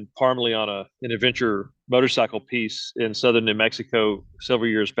Simon Parmalee on an adventure motorcycle piece in southern New Mexico several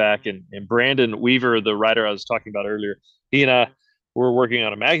years back, and Brandon Weaver, the writer I was talking about earlier, he and I were working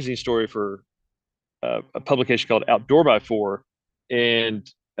on a magazine story for a publication called Outdoor by Four, and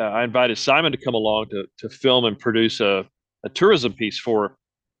I invited Simon to come along to film and produce a tourism piece for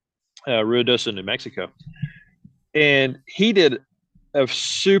Ruidoso, New Mexico, and he did a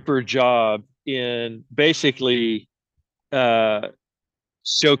super job in basically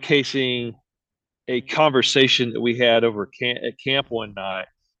showcasing a conversation that we had at camp one night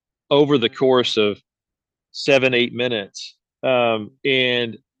over the course of 7-8 minutes.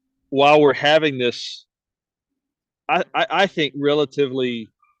 And while we're having this, I think relatively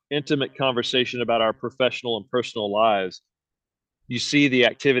intimate conversation about our professional and personal lives, you see the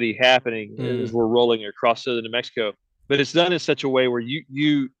activity happening as we're rolling across southern New Mexico, but it's done in such a way where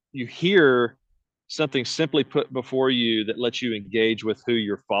you hear something simply put before you that lets you engage with who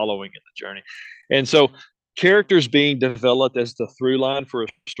you're following in the journey. And so characters being developed as the through line for a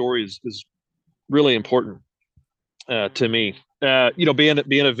story is really important to me.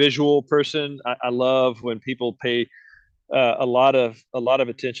 Being a visual person, I love when people pay a lot of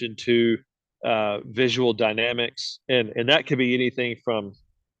attention to visual dynamics, and that could be anything from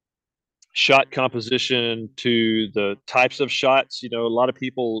shot composition to the types of shots. A lot of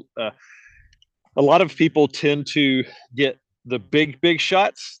people tend to get the big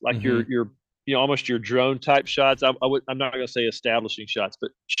shots, like your almost your drone type shots. I'm not going to say establishing shots,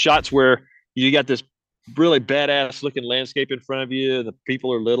 but shots where you got this really badass looking landscape in front of you and the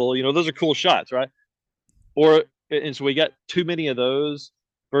people are little. Those are cool shots, right? And so we got too many of those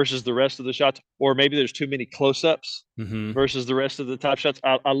versus the rest of the shots, or maybe there's too many close-ups versus the rest of the top shots.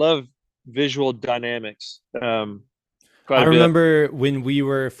 I love visual dynamics. I remember when we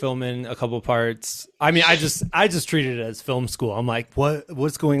were filming a couple parts. I mean, I just treated it as film school. I'm like,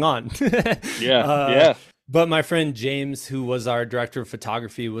 what's going on? Yeah. But my friend James, who was our director of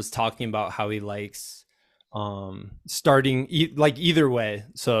photography, was talking about how he likes starting like either way.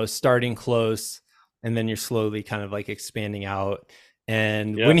 So starting close, and then you're slowly kind of like expanding out.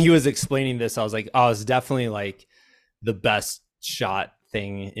 And when he was explaining this, I was like, oh, it's definitely like the best shot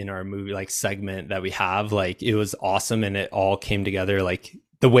thing in our movie, like segment that we have. Like, it was awesome, and it all came together like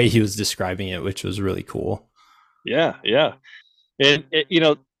the way he was describing it, which was really cool. Yeah. And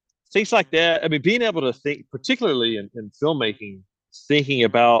things like that. I mean, being able to think, particularly in filmmaking, thinking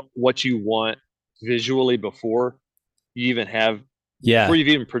about what you want visually before you even have before you've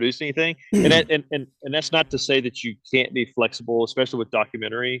even produced anything. And that's not to say that you can't be flexible, especially with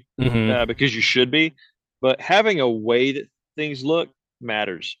documentary, because you should be. But having a way that things look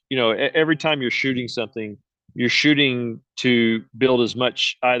matters. Every time you're shooting something, you're shooting to build as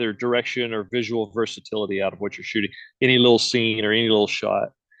much either direction or visual versatility out of what you're shooting, any little scene or any little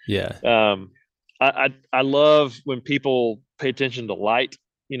shot. I love when people pay attention to light.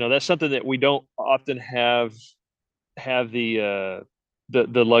 That's something that we don't often have the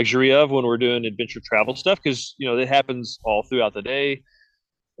luxury of when we're doing adventure travel stuff, because it happens all throughout the day.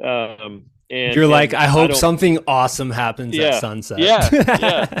 And you're like, I hope something awesome happens at sunset.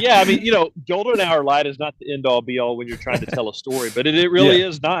 I mean, golden hour light is not the end all be all when you're trying to tell a story, but it really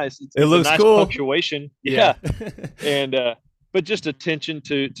is nice. It looks nice cool. Punctuation. And but just attention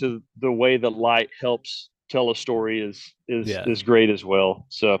to the way the light helps tell a story is great as well.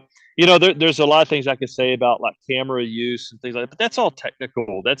 So there's a lot of things I could say about like camera use and things like that, but that's all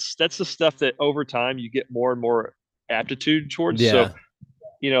technical. That's the stuff that over time you get more and more aptitude towards. So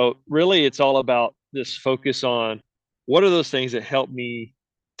really it's all about this focus on what are those things that help me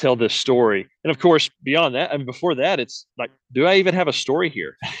tell this story. And of course, beyond that, I mean, before that, it's like, do I even have a story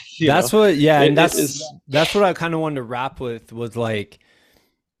here? That's what I kind of wanted to wrap with, was like,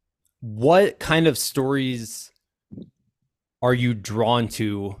 what kind of stories are you drawn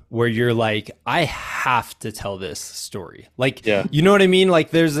to where you're like, I have to tell this story? Like, you know what I mean? Like,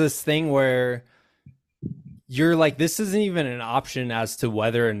 there's this thing where you're like, this isn't even an option as to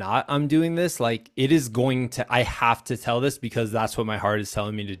whether or not I'm doing this. Like, I have to tell this because that's what my heart is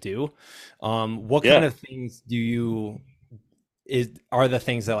telling me to do. What kind of things are the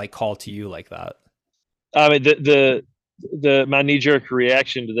things that like call to you like that? I mean, my knee-jerk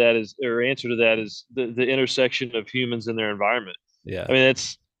reaction to that answer to that is the intersection of humans and their environment. I mean,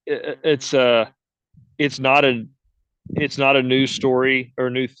 it's not a it's not a new story or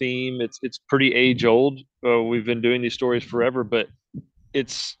new theme. It's pretty age old. We've been doing these stories forever, but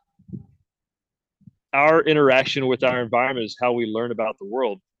it's our interaction with our environment is how we learn about the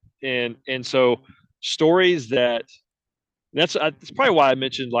world. And so stories that's probably why I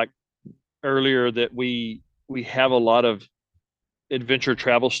mentioned like earlier that we have a lot of adventure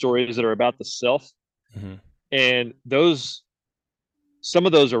travel stories that are about the self, Mm-hmm. and those some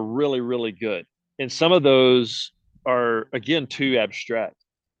of those are really really good, and some of those are again too abstract.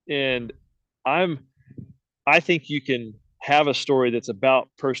 And i'm I think you can have a story that's about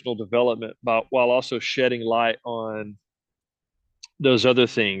personal development, but while also shedding light on those other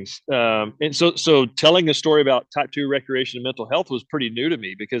things. And so telling a story about type 2 recreation and mental health was pretty new to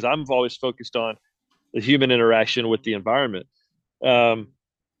me because I'm always focused on the human interaction with the environment. Um,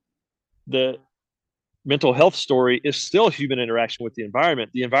 the mental health story is still human interaction with the environment.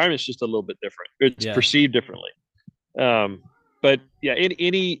 The environment is just a little bit different. It's Yeah. perceived differently. But yeah, I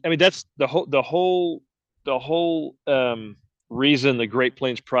mean, that's the whole reason the Great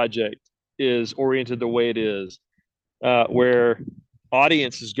Plains Project is oriented the way it is, where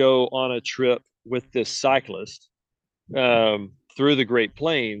audiences go on a trip with this cyclist through the Great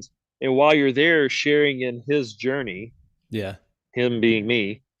Plains, and while you're there sharing in his journey, Yeah. him being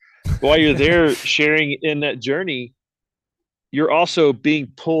me, while you're there sharing in that journey, you're also being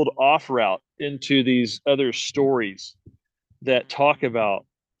pulled off route into these other stories that talk about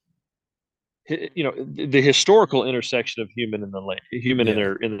the historical intersection of human and the land, human in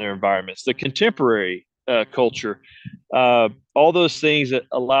Yeah. their environments, the contemporary culture, all those things that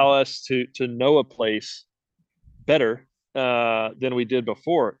allow us to know a place better than we did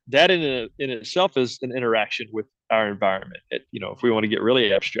before. That in itself is an interaction with our environment. If we want to get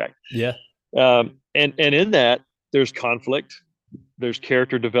really abstract, Yeah. and in that there's conflict, there's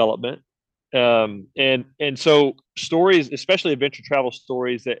character development, and so stories, especially adventure travel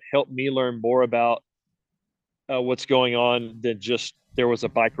stories, that help me learn more about what's going on than just there was a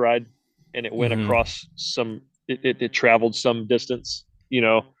bike ride and it went Mm-hmm. across it traveled some distance,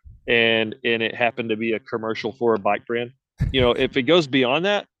 and it happened to be a commercial for a bike brand. If it goes beyond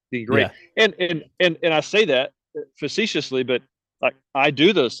that, be great. Yeah. And I say that facetiously, but like I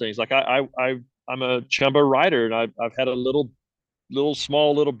do those things. Like I'm a Chumba rider, and I've had a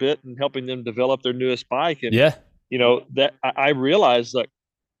small little bit in helping them develop their newest bike. And Yeah. that I realized, like,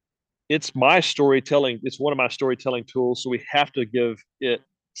 it's my storytelling. It's one of my storytelling tools. So we have to give it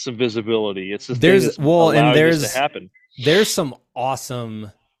some visibility. It's the thing that's And allowing this to happen. there's some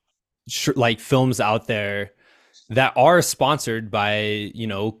awesome like films out there that are sponsored by,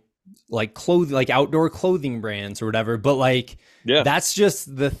 like clothing, like outdoor clothing brands or whatever. But like, Yeah. that's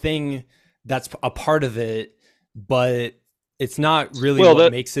just the thing that's a part of it. But it's not really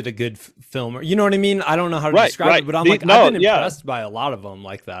what makes it a good film. Or, you know what I mean? I don't know how to describe it, but I've been impressed by a lot of them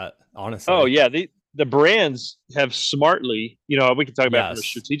like that, honestly. Oh yeah. The brands have smartly, we can talk about it from a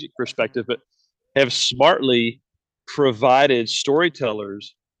strategic perspective, but have smartly provided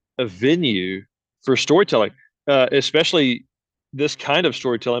storytellers a venue for storytelling, especially this kind of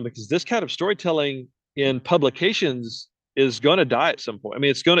storytelling, because this kind of storytelling in publications is going to die at some point. I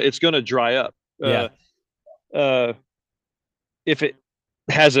mean, it's going to dry up. If it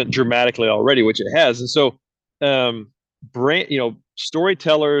hasn't dramatically already, which it has. And so,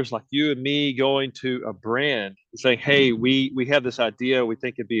 storytellers like you and me going to a brand and saying, "Hey, we have this idea. We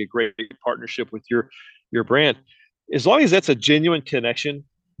think it'd be a great partnership with your brand." As long as that's a genuine connection,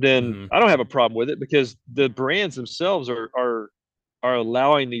 then I don't have a problem with it, because the brands themselves are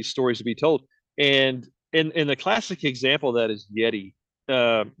allowing these stories to be told. And in the classic example of that is Yeti.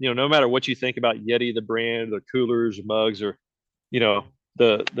 No matter what you think about Yeti, the brand, the coolers, mugs, or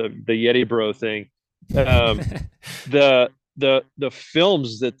the Yeti Bro thing, the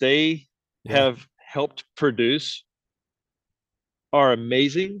films that they have helped produce are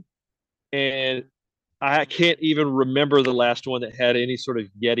amazing, and I can't even remember the last one that had any sort of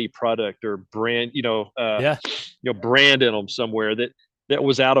Yeti product or brand, brand in them somewhere that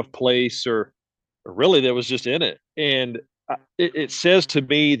was out of place, or really that was just in it. And it says to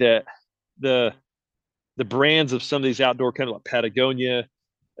me that the brands of some of these outdoor, kind of like Patagonia,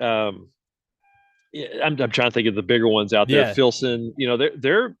 I'm trying to think of the bigger ones out there, Filson,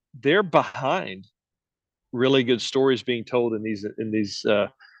 they're behind really good stories being told in these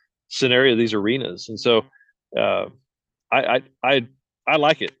scenario, these arenas. And so I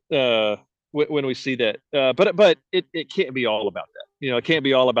like it when we see that, but it can't be all about that. It can't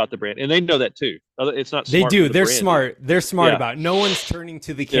be all about the brand, and they know that too. It's not. They do. They're brand. Smart. They're smart about it. No one's turning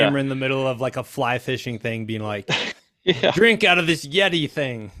to the camera in the middle of like a fly fishing thing, being like, Yeah. drink out of this Yeti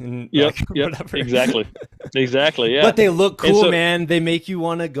thing and Yep. like, Yep. whatever. Exactly. Exactly. Yeah. But they look And cool, so, man. They make you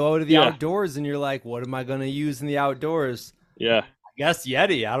want to go to the yeah. outdoors, and you're like, what am I going to use in the outdoors? Yeah. I guess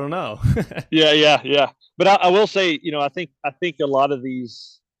Yeti. I don't know. Yeah. Yeah. Yeah. But I will say, I think a lot of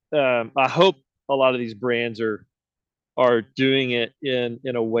these, I hope a lot of these brands are doing it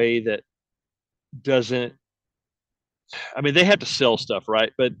in a way that doesn't. I mean, they have to sell stuff,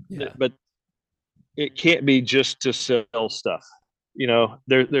 right? But Yeah. but it can't be just to sell stuff.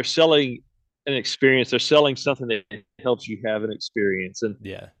 They're selling an experience. They're selling something that helps you have an experience. And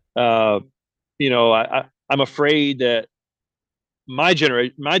Yeah. uh, I'm afraid that my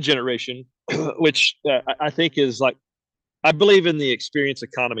generation, which I think is like, I believe in the experience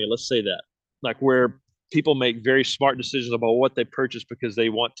economy. Let's say that, like, where people make very smart decisions about what they purchase because they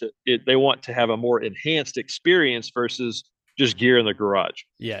want to have a more enhanced experience versus just gear in the garage.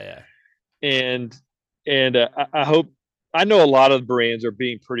 Yeah. Yeah. And I hope, I know a lot of brands are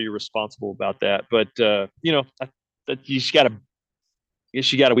being pretty responsible about that, but that you got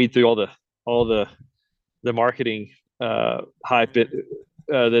to weed through all the marketing hype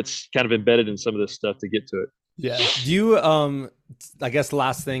that's kind of embedded in some of this stuff to get to it. Yeah. Do you I guess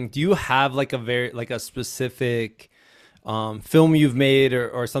last thing, do you have like a specific film you've made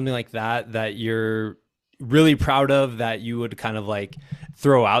or something like that you're really proud of that you would kind of like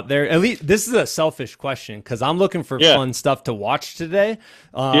throw out there? At least this is a selfish question because I'm looking for fun stuff to watch today.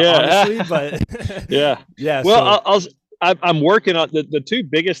 Honestly, but yeah. yeah. Well, I'm working on the two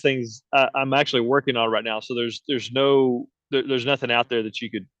biggest things I'm actually working on right now. So there's nothing out there that you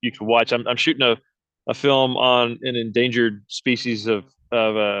could watch. I'm shooting a film on an endangered species of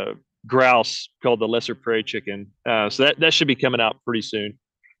grouse called the lesser prairie chicken. So that should be coming out pretty soon.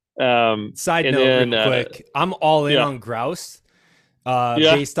 Side note, real quick, I'm all in on grouse.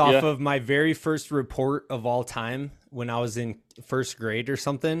 Based off of my very first report of all time when I was in first grade or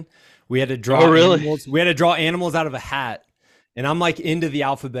something. We had to draw animals. We had to draw animals out of a hat. And I'm like into the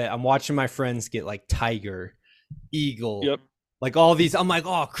alphabet. I'm watching my friends get like tiger, eagle, like all these. I'm like,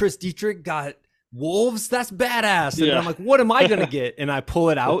 oh, Chris Dietrich got wolves. That's badass. And I'm like, what am I going to get? And I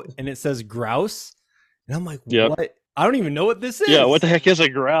pull it out and it says grouse. And I'm like, what? I don't even know what this is. Yeah, what the heck is a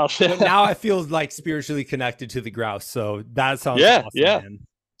grouse? But now I feel like spiritually connected to the grouse. So that sounds awesome, man.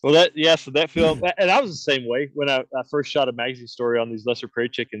 Well, so that film, and I was the same way when I first shot a magazine story on these lesser prairie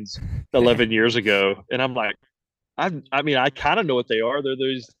chickens 11 years ago. And I'm like, I mean, I kind of know what they are. They're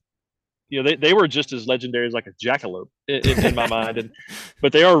those, they were just as legendary as like a jackalope in my mind.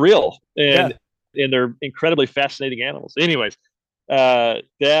 But they are real. And they're incredibly fascinating animals. Anyways, that,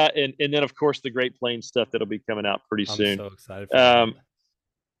 and then of course the Great Plains stuff that'll be coming out pretty soon. I'm so excited for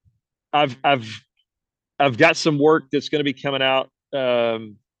that. I've got some work that's going to be coming out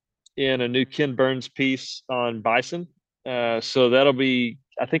in a new Ken Burns piece on bison. So that'll be,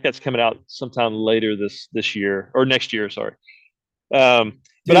 I think that's coming out sometime later this year or next year. Sorry. But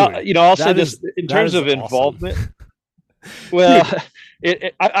I'll say this in terms of involvement. Well,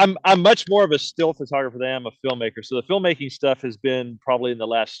 I'm much more of a still photographer than I am a filmmaker. So the filmmaking stuff has been probably in the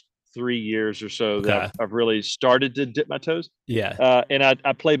last 3 years or so that I've really started to dip my toes. Yeah. And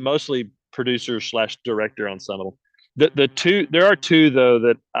I play mostly producer/director on some of them. There are two though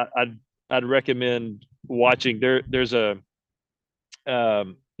that I'd recommend watching. There's a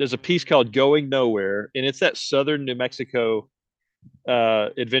piece called Going Nowhere, and it's that Southern New Mexico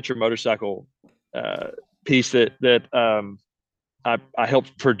adventure motorcycle piece that I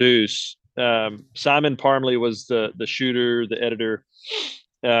helped produce. Simon Parmley was the shooter, the editor,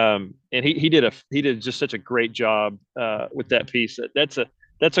 and he did just such a great job with that piece. That's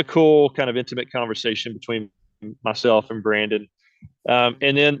a cool kind of intimate conversation between myself and Brandon.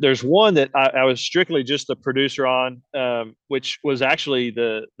 And then there's one that I was strictly just the producer on, which was actually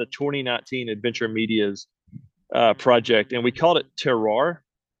the 2019 Adventure Media's project, and we called it Terroir,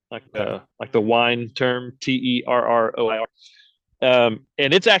 like the wine term, TERROIR. And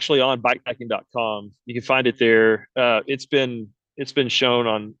it's actually on bikepacking.com. You can find it there. It's been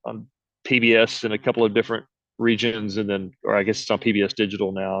shown on PBS in a couple of different regions, or I guess it's on PBS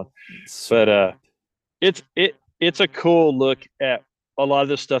Digital now. But it's a cool look at a lot of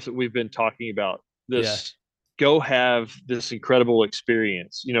the stuff that we've been talking about. Go have this incredible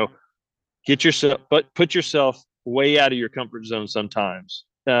experience. Put yourself way out of your comfort zone sometimes,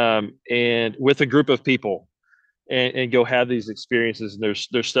 and with a group of people, and go have these experiences. And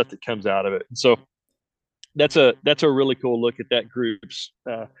there's stuff that comes out of it. And so that's a really cool look at that group's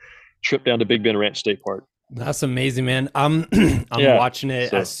trip down to Big Bend Ranch State Park. That's amazing, man. I'm watching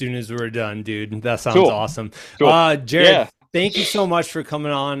it as soon as we're done, dude. That sounds awesome. Cool. Jared, thank you so much for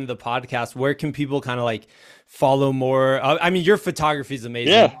coming on the podcast. Where can people kind of like follow more. I mean, your photography is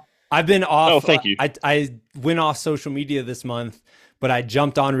amazing. Yeah. I've been off. Oh, thank you. I went off social media this month, but I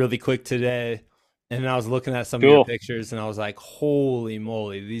jumped on really quick today, and I was looking at some of your pictures, and I was like, "Holy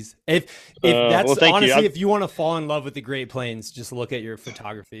moly!" These if that's honestly, if you want to fall in love with the Great Plains, just look at your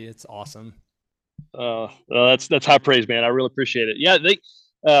photography. It's awesome. That's high praise, man. I really appreciate it. Yeah,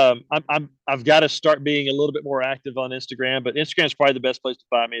 I've got to start being a little bit more active on Instagram, but Instagram is probably the best place to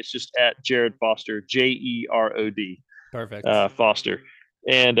find me. It's just at Jerod Foster, Jerod. Perfect. Foster.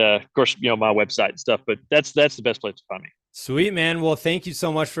 And of course, my website and stuff, but that's the best place to find me. Sweet, man. Well, thank you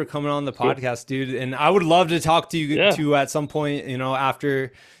so much for coming on the podcast, dude. And I would love to talk to you too at some point,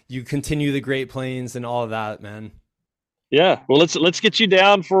 after you continue the Great Plains and all of that, man. Yeah. Well, let's get you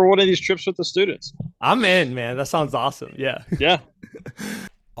down for one of these trips with the students. I'm in, man. That sounds awesome. Yeah. Yeah.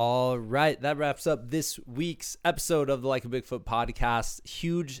 All right. That wraps up this week's episode of the Like a Bigfoot podcast.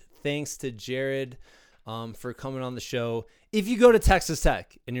 Huge thanks to Jerod for coming on the show. If you go to Texas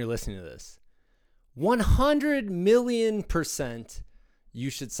Tech and you're listening to this, 100,000,000% you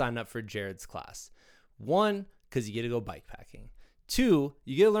should sign up for Jerod's class. 1, because you get to go bikepacking. 2,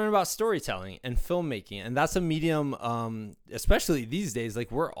 you get to learn about storytelling and filmmaking. And that's a medium, especially these days, like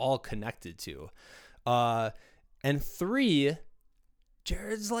we're all connected to. And 3,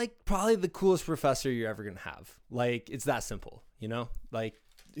 Jerod's like probably the coolest professor you're ever going to have. Like, it's that simple, like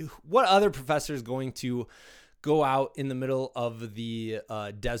what other professor is going to go out in the middle of the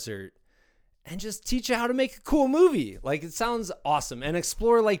desert and just teach you how to make a cool movie? Like, it sounds awesome, and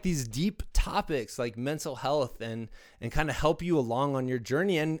explore like these deep topics like mental health and kind of help you along on your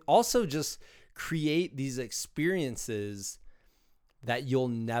journey, and also just create these experiences that you'll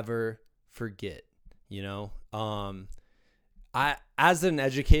never forget. I, as an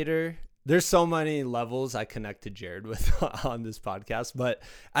educator, there's so many levels I connect to Jerod with on this podcast, but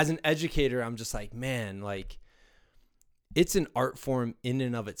as an educator, I'm just like, man, like, it's an art form in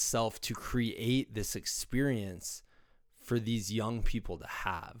and of itself to create this experience for these young people to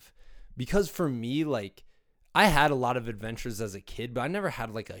have. Because for me, like, I had a lot of adventures as a kid, but I never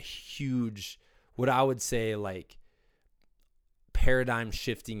had like a huge, what I would say, like, paradigm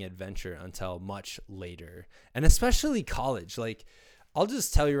shifting adventure until much later. And especially college. Like, I'll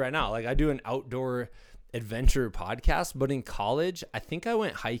just tell you right now, like, I do an outdoor adventure podcast, but in college, I think I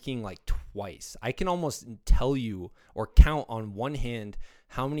went hiking like twice. I can almost tell you or count on one hand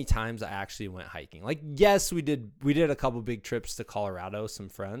how many times I actually went hiking. Like, yes, we did a couple big trips to Colorado, some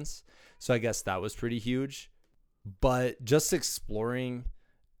friends. So I guess that was pretty huge. But just exploring,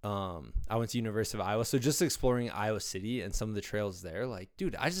 I went to University of Iowa. So just exploring Iowa City and some of the trails there, like,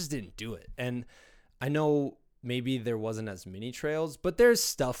 dude, I just didn't do it. And I know maybe there wasn't as many trails, but there's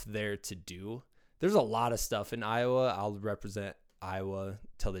stuff there to do. There's a lot of stuff in Iowa. I'll represent Iowa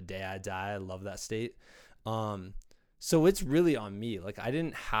till the day I die. I love that state. So it's really on me. Like, I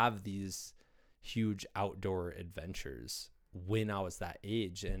didn't have these huge outdoor adventures when I was that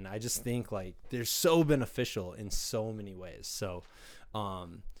age. And I just think, like, they're so beneficial in so many ways. So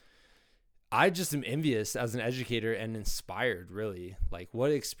I just am envious as an educator and inspired, really. Like,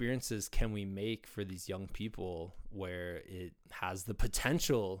 what experiences can we make for these young people where it has the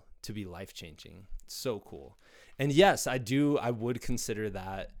potential to be life-changing? It's so cool. And yes, I would consider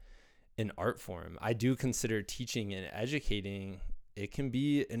that an art form. I do consider teaching and educating, it can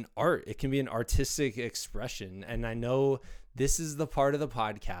be an art. It can be an artistic expression. And I know this is the part of the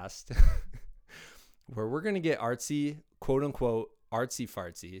podcast where we're going to get artsy, quote unquote, artsy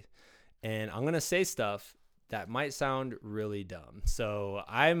fartsy. And I'm going to say stuff that might sound really dumb. So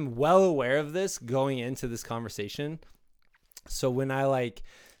I'm well aware of this going into this conversation. So when I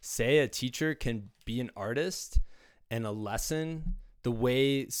say a teacher can be an artist and a lesson, the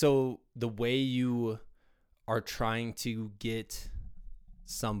way you are trying to get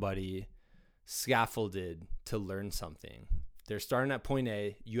somebody scaffolded to learn something. They're starting at point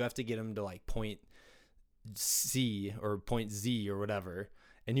A. You have to get them to point C or point Z or whatever.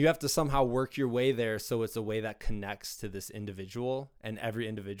 And you have to somehow work your way there so it's a way that connects to this individual, and every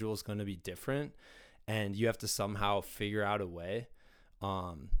individual is going to be different. And you have to somehow figure out a way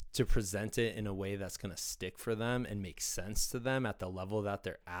to present it in a way that's going to stick for them and make sense to them at the level that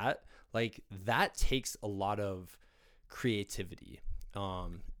they're at. Like, that takes a lot of creativity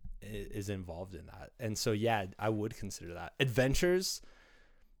is involved in that. And so, yeah, I would consider that. Adventures,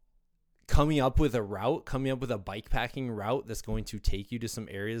 coming up with a bikepacking route that's going to take you to some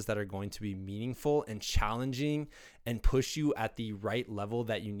areas that are going to be meaningful and challenging and push you at the right level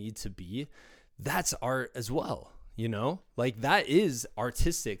that you need to be. That's art as well. That is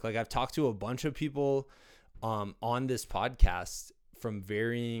artistic. Like, I've talked to a bunch of people on this podcast from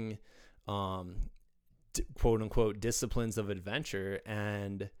varying quote unquote disciplines of adventure.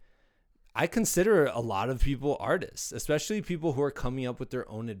 And I consider a lot of people artists, especially people who are coming up with their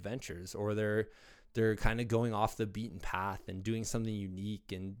own adventures, or they're kind of going off the beaten path and doing something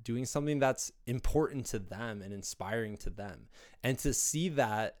unique and doing something that's important to them and inspiring to them. And to see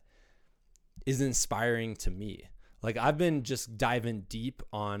that is inspiring to me. Like, I've been just diving deep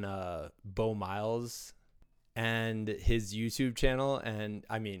on Bo Miles and his YouTube channel, and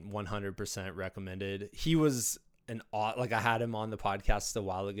I mean 100% recommended. He was like, I had him on the podcast a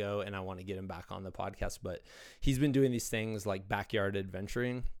while ago and I want to get him back on the podcast, but he's been doing these things like backyard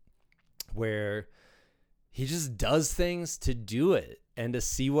adventuring, where he just does things to do it and to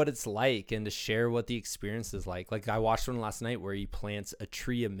see what it's like and to share what the experience is like. Like, I watched one last night where he plants a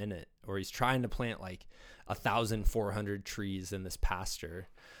tree a minute, or he's trying to plant like 1,400 trees in this pasture,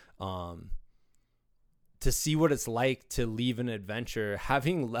 to see what it's like to leave an adventure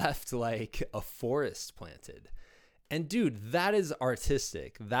having left like a forest planted. And dude, that is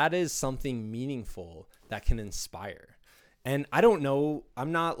artistic. That is something meaningful that can inspire. And I don't know,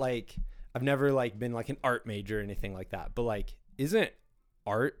 I'm not like, I've never like been like an art major or anything like that, but like, isn't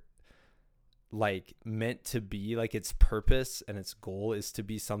art like meant to be like, its purpose and its goal is to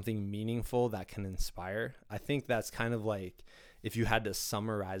be something meaningful that can inspire? I think that's kind of like, if you had to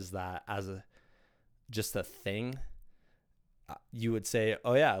summarize that as just a thing, you would say,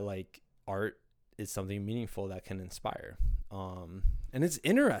 oh yeah, like art is something meaningful that can inspire. And it's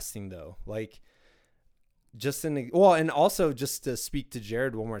interesting though, like, and also just to speak to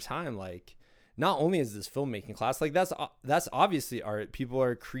Jared one more time, like, not only is this filmmaking class, like that's obviously art. People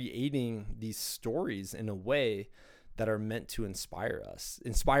are creating these stories in a way that are meant to inspire us,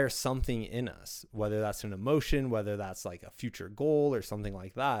 inspire something in us, whether that's an emotion, whether that's like a future goal or something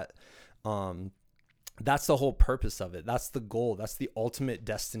like that. That's the whole purpose of it. That's the goal. That's the ultimate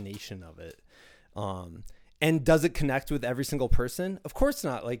destination of it. And does it connect with every single person? Of course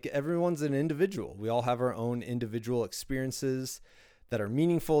not. Like, everyone's an individual. We all have our own individual experiences that are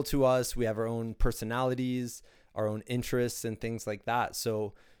meaningful to us. We have our own personalities, our own interests and things like that.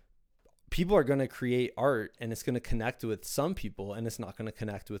 So people are going to create art and it's going to connect with some people and it's not going to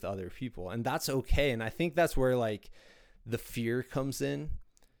connect with other people. And that's okay. And I think that's where like the fear comes in,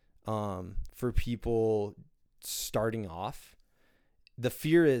 for people starting off. The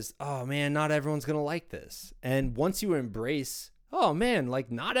fear is, oh man, not everyone's going to like this. And once you embrace, oh man,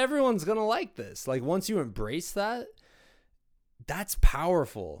 like not everyone's going to like this. Like, once you embrace that, that's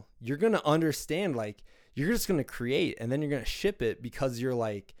powerful. You're going to understand, like, you're just going to create and then you're going to ship it because you're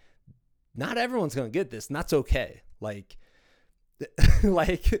like, not everyone's going to get this. And that's okay. Like,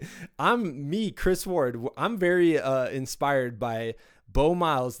 like Chris Ward, I'm very inspired by Bo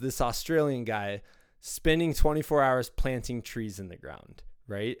Miles, this Australian guy, spending 24 hours planting trees in the ground,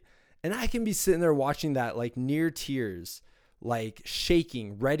 right? And I can be sitting there watching that, like near tears, like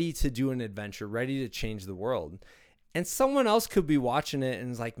shaking, ready to do an adventure, ready to change the world. And someone else could be watching it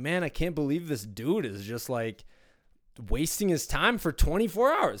and is like, man, I can't believe this dude is just like wasting his time for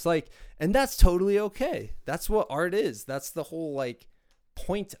 24 hours. Like, and that's totally okay. That's what art is. That's the whole like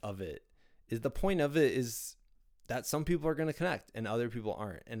point of it. Is the point of it is that some people are going to connect and other people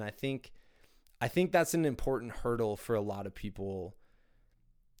aren't. And I think that's an important hurdle for a lot of people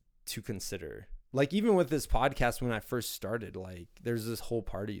to consider. Like, even with this podcast, when I first started, like, there's this whole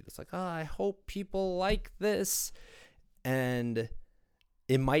party that's like, oh, I hope people like this. And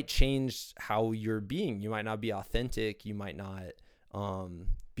it might change how you're being. You might not be authentic. You might not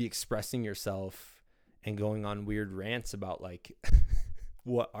be expressing yourself and going on weird rants about like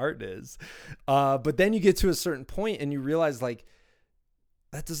what art is. But then you get to a certain point and you realize like,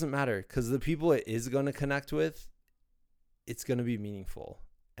 that doesn't matter, because the people it is going to connect with, it's going to be meaningful.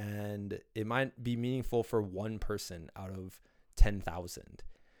 And it might be meaningful for one person out of 10,000.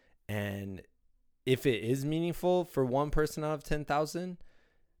 And if it is meaningful for one person out of 10,000,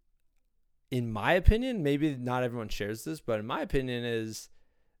 in my opinion, maybe not everyone shares this, but in my opinion is,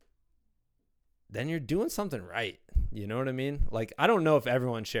 then you're doing something right. You know what I mean? Like, I don't know if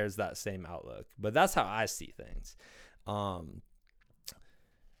everyone shares that same outlook, but that's how I see things.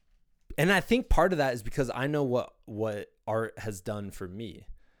 And I think part of that is because I know what art has done for me.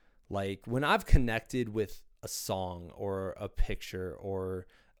 Like, when I've connected with a song or a picture or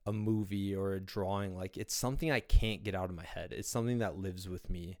a movie or a drawing, like, it's something I can't get out of my head. It's something that lives with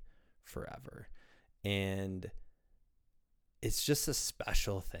me forever. And it's just a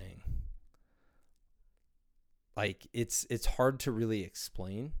special thing. Like, it's hard to really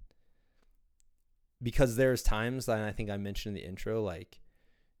explain, because there's times, and I think I mentioned in the intro, like,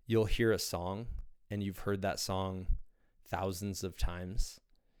 you'll hear a song and you've heard that song thousands of times,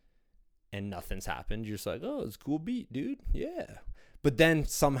 and nothing's happened. You're just like, oh, it's a cool beat, dude. Yeah. But then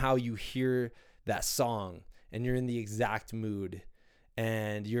somehow you hear that song and you're in the exact mood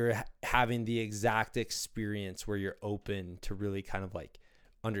and you're having the exact experience where you're open to really kind of like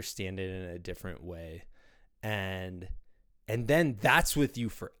understand it in a different way. And then that's with you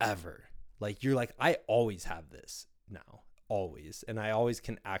forever. Like you're like, I always have this now, always. And I always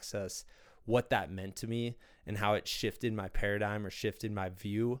can access what that meant to me and how it shifted my paradigm or shifted my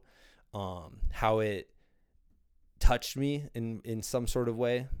view, how it touched me in some sort of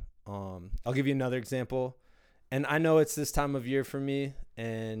way. I'll give you another example. And I know it's this time of year for me,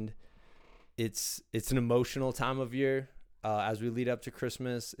 and it's an emotional time of year. As we lead up to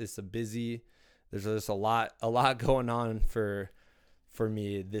Christmas, there's just a lot going on for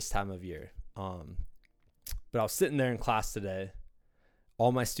me this time of year. But I was sitting there in class today.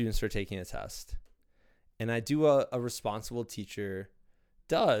 All my students are taking a test, and I do a responsible teacher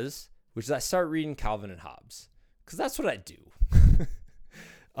does, which is I start reading Calvin and Hobbes, because that's what I do.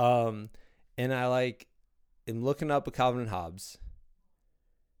 And I am looking up a Calvin and Hobbes,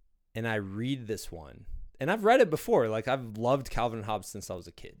 and I read this one, and I've read it before. Like I've loved Calvin and Hobbes since I was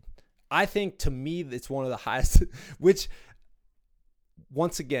a kid. I think to me, it's one of the highest, which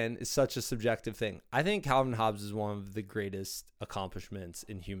once again is such a subjective thing. I think Calvin and Hobbes is one of the greatest accomplishments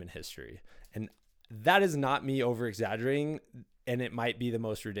in human history. And that is not me over exaggerating. And it might be the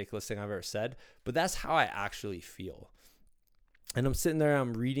most ridiculous thing I've ever said, but that's how I actually feel. And I'm sitting there,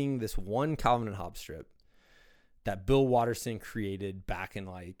 I'm reading this one Calvin and Hobbes strip that Bill Watterson created back in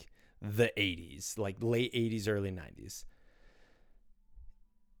like the 80s, like late 80s, early 90s.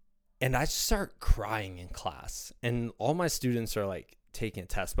 And I start crying in class, and all my students are like taking a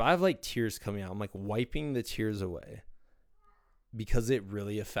test, but I have like tears coming out. I'm like wiping the tears away because it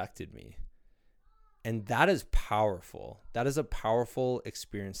really affected me. And that is powerful. That is a powerful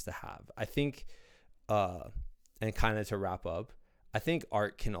experience to have. I think, and kind of to wrap up, I think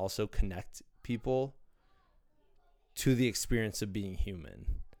art can also connect people to the experience of being human.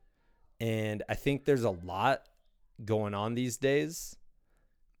 And I think there's a lot going on these days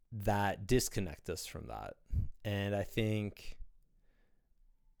that disconnect us from that. And I think,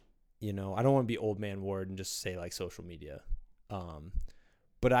 I don't want to be old man Ward and just say like social media.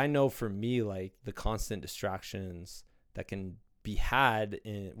 But I know for me, like the constant distractions that can be had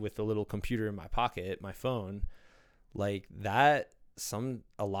with a little computer in my pocket, my phone, like that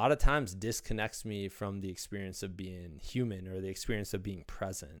a lot of times disconnects me from the experience of being human or the experience of being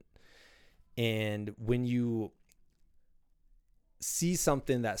present. And when you see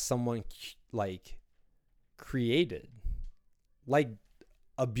something that someone like created, like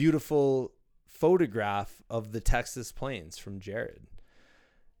a beautiful photograph of the Texas plains from Jared,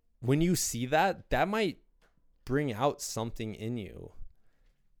 when you see that might bring out something in you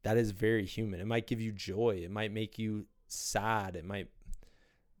that is very human. It might give you joy. It might make you sad. It might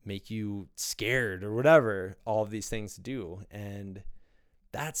make you scared or whatever all of these things do. And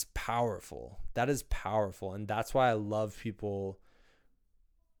that's powerful. That is powerful. And that's why I love people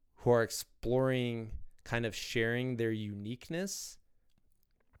who are exploring, kind of sharing their uniqueness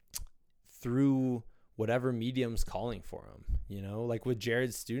through whatever medium's calling for them. Like with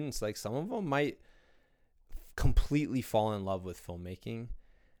Jared's students, like some of them might completely fall in love with filmmaking,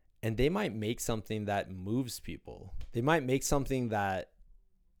 and they might make something that moves people. They might make something that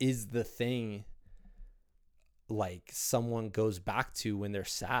is the thing like someone goes back to when they're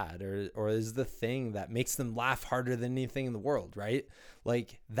sad, or is the thing that makes them laugh harder than anything in the world, right?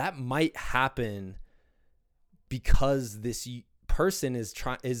 Like that might happen because this person is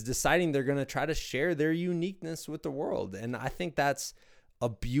deciding they're going to try to share their uniqueness with the world. And I think that's a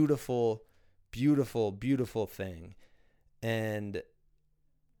beautiful, beautiful, beautiful thing. And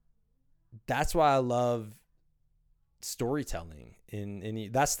that's why I love storytelling.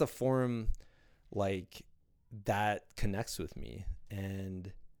 And that's the form like that connects with me.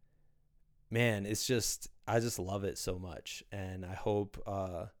 And man, I just love it so much. And I hope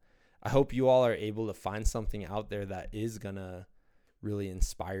you all are able to find something out there that is gonna really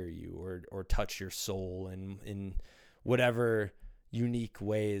inspire you or touch your soul in whatever unique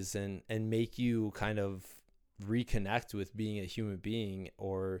ways, and make you kind of reconnect with being a human being,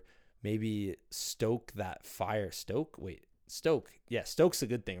 or maybe stoke that fire. Stoke. Yeah, stoke's a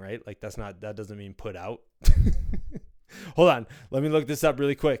good thing, right? Like that doesn't mean put out. Hold on. Let me look this up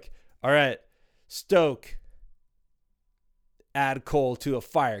really quick. All right. Stoke. Add coal to a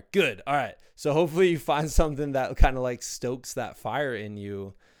fire. Good. All right. So hopefully you find something that kind of like stokes that fire in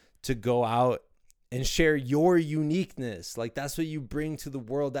you to go out and share your uniqueness. Like that's what you bring to the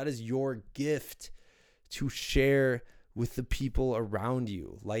world. That is your gift to share with the people around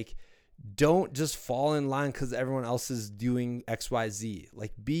you. Like Don't just fall in line because everyone else is doing XYZ.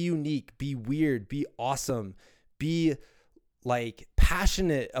 Like, be unique, be weird, be awesome, be like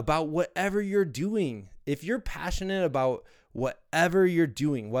passionate about whatever you're doing. If you're passionate about whatever you're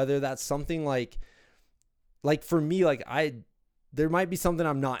doing, whether that's something like for me, like there might be something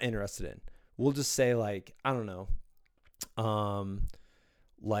I'm not interested in. We'll just say like, I don't know,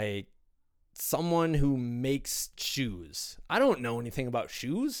 like someone who makes shoes. I don't know anything about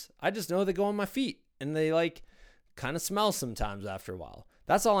shoes. I just know they go on my feet and they like kind of smell sometimes after a while.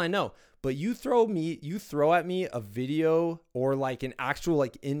 That's all I know. But you throw at me a video or like an actual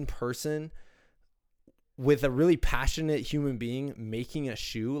like in person with a really passionate human being making a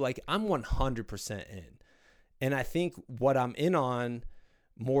shoe, like I'm 100% in. And I think what I'm in on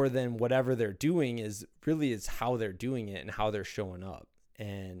more than whatever they're doing is how they're doing it and how they're showing up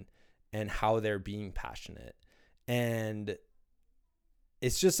and how they're being passionate. And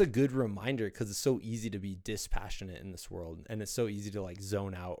it's just a good reminder because it's so easy to be dispassionate in this world. And it's so easy to like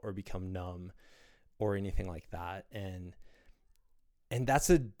zone out or become numb or anything like that. And that's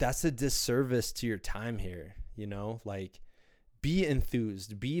a disservice to your time here, you know, like be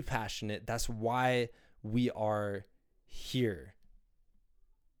enthused, be passionate. That's why we are here.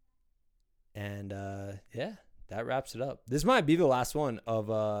 And yeah, that wraps it up. This might be the last one of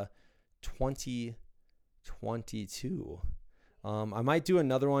 2022. I might do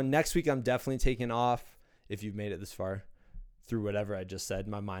another one next week. I'm definitely taking off. If you've made it this far through whatever I just said,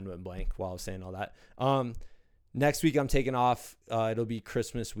 my mind went blank while I was saying all that. Next week I'm taking off. It'll be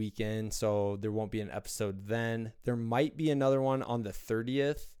Christmas weekend, so there won't be an episode then. There might be another one on the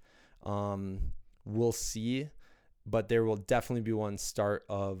 30th. We'll see, but there will definitely be one start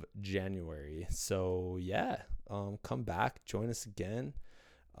of January. So yeah, come back, join us again.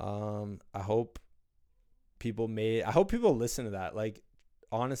 I hope people listen to that. Like,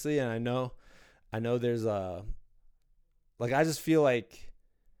 honestly, and I know there's I just feel like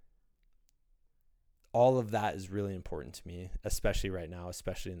all of that is really important to me, especially right now,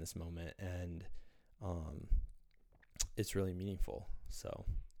 especially in this moment. And, it's really meaningful. So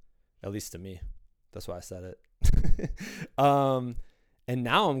at least to me, that's why I said it. And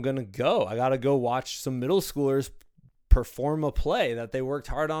now I got to go watch some middle schoolers perform a play that they worked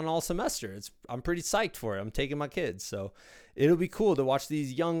hard on all semester. I'm pretty psyched for it. I'm taking my kids. So it'll be cool to watch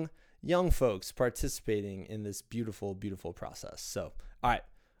these young folks participating in this beautiful, beautiful process. So, all right.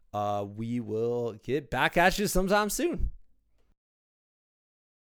 We will get back at you sometime soon.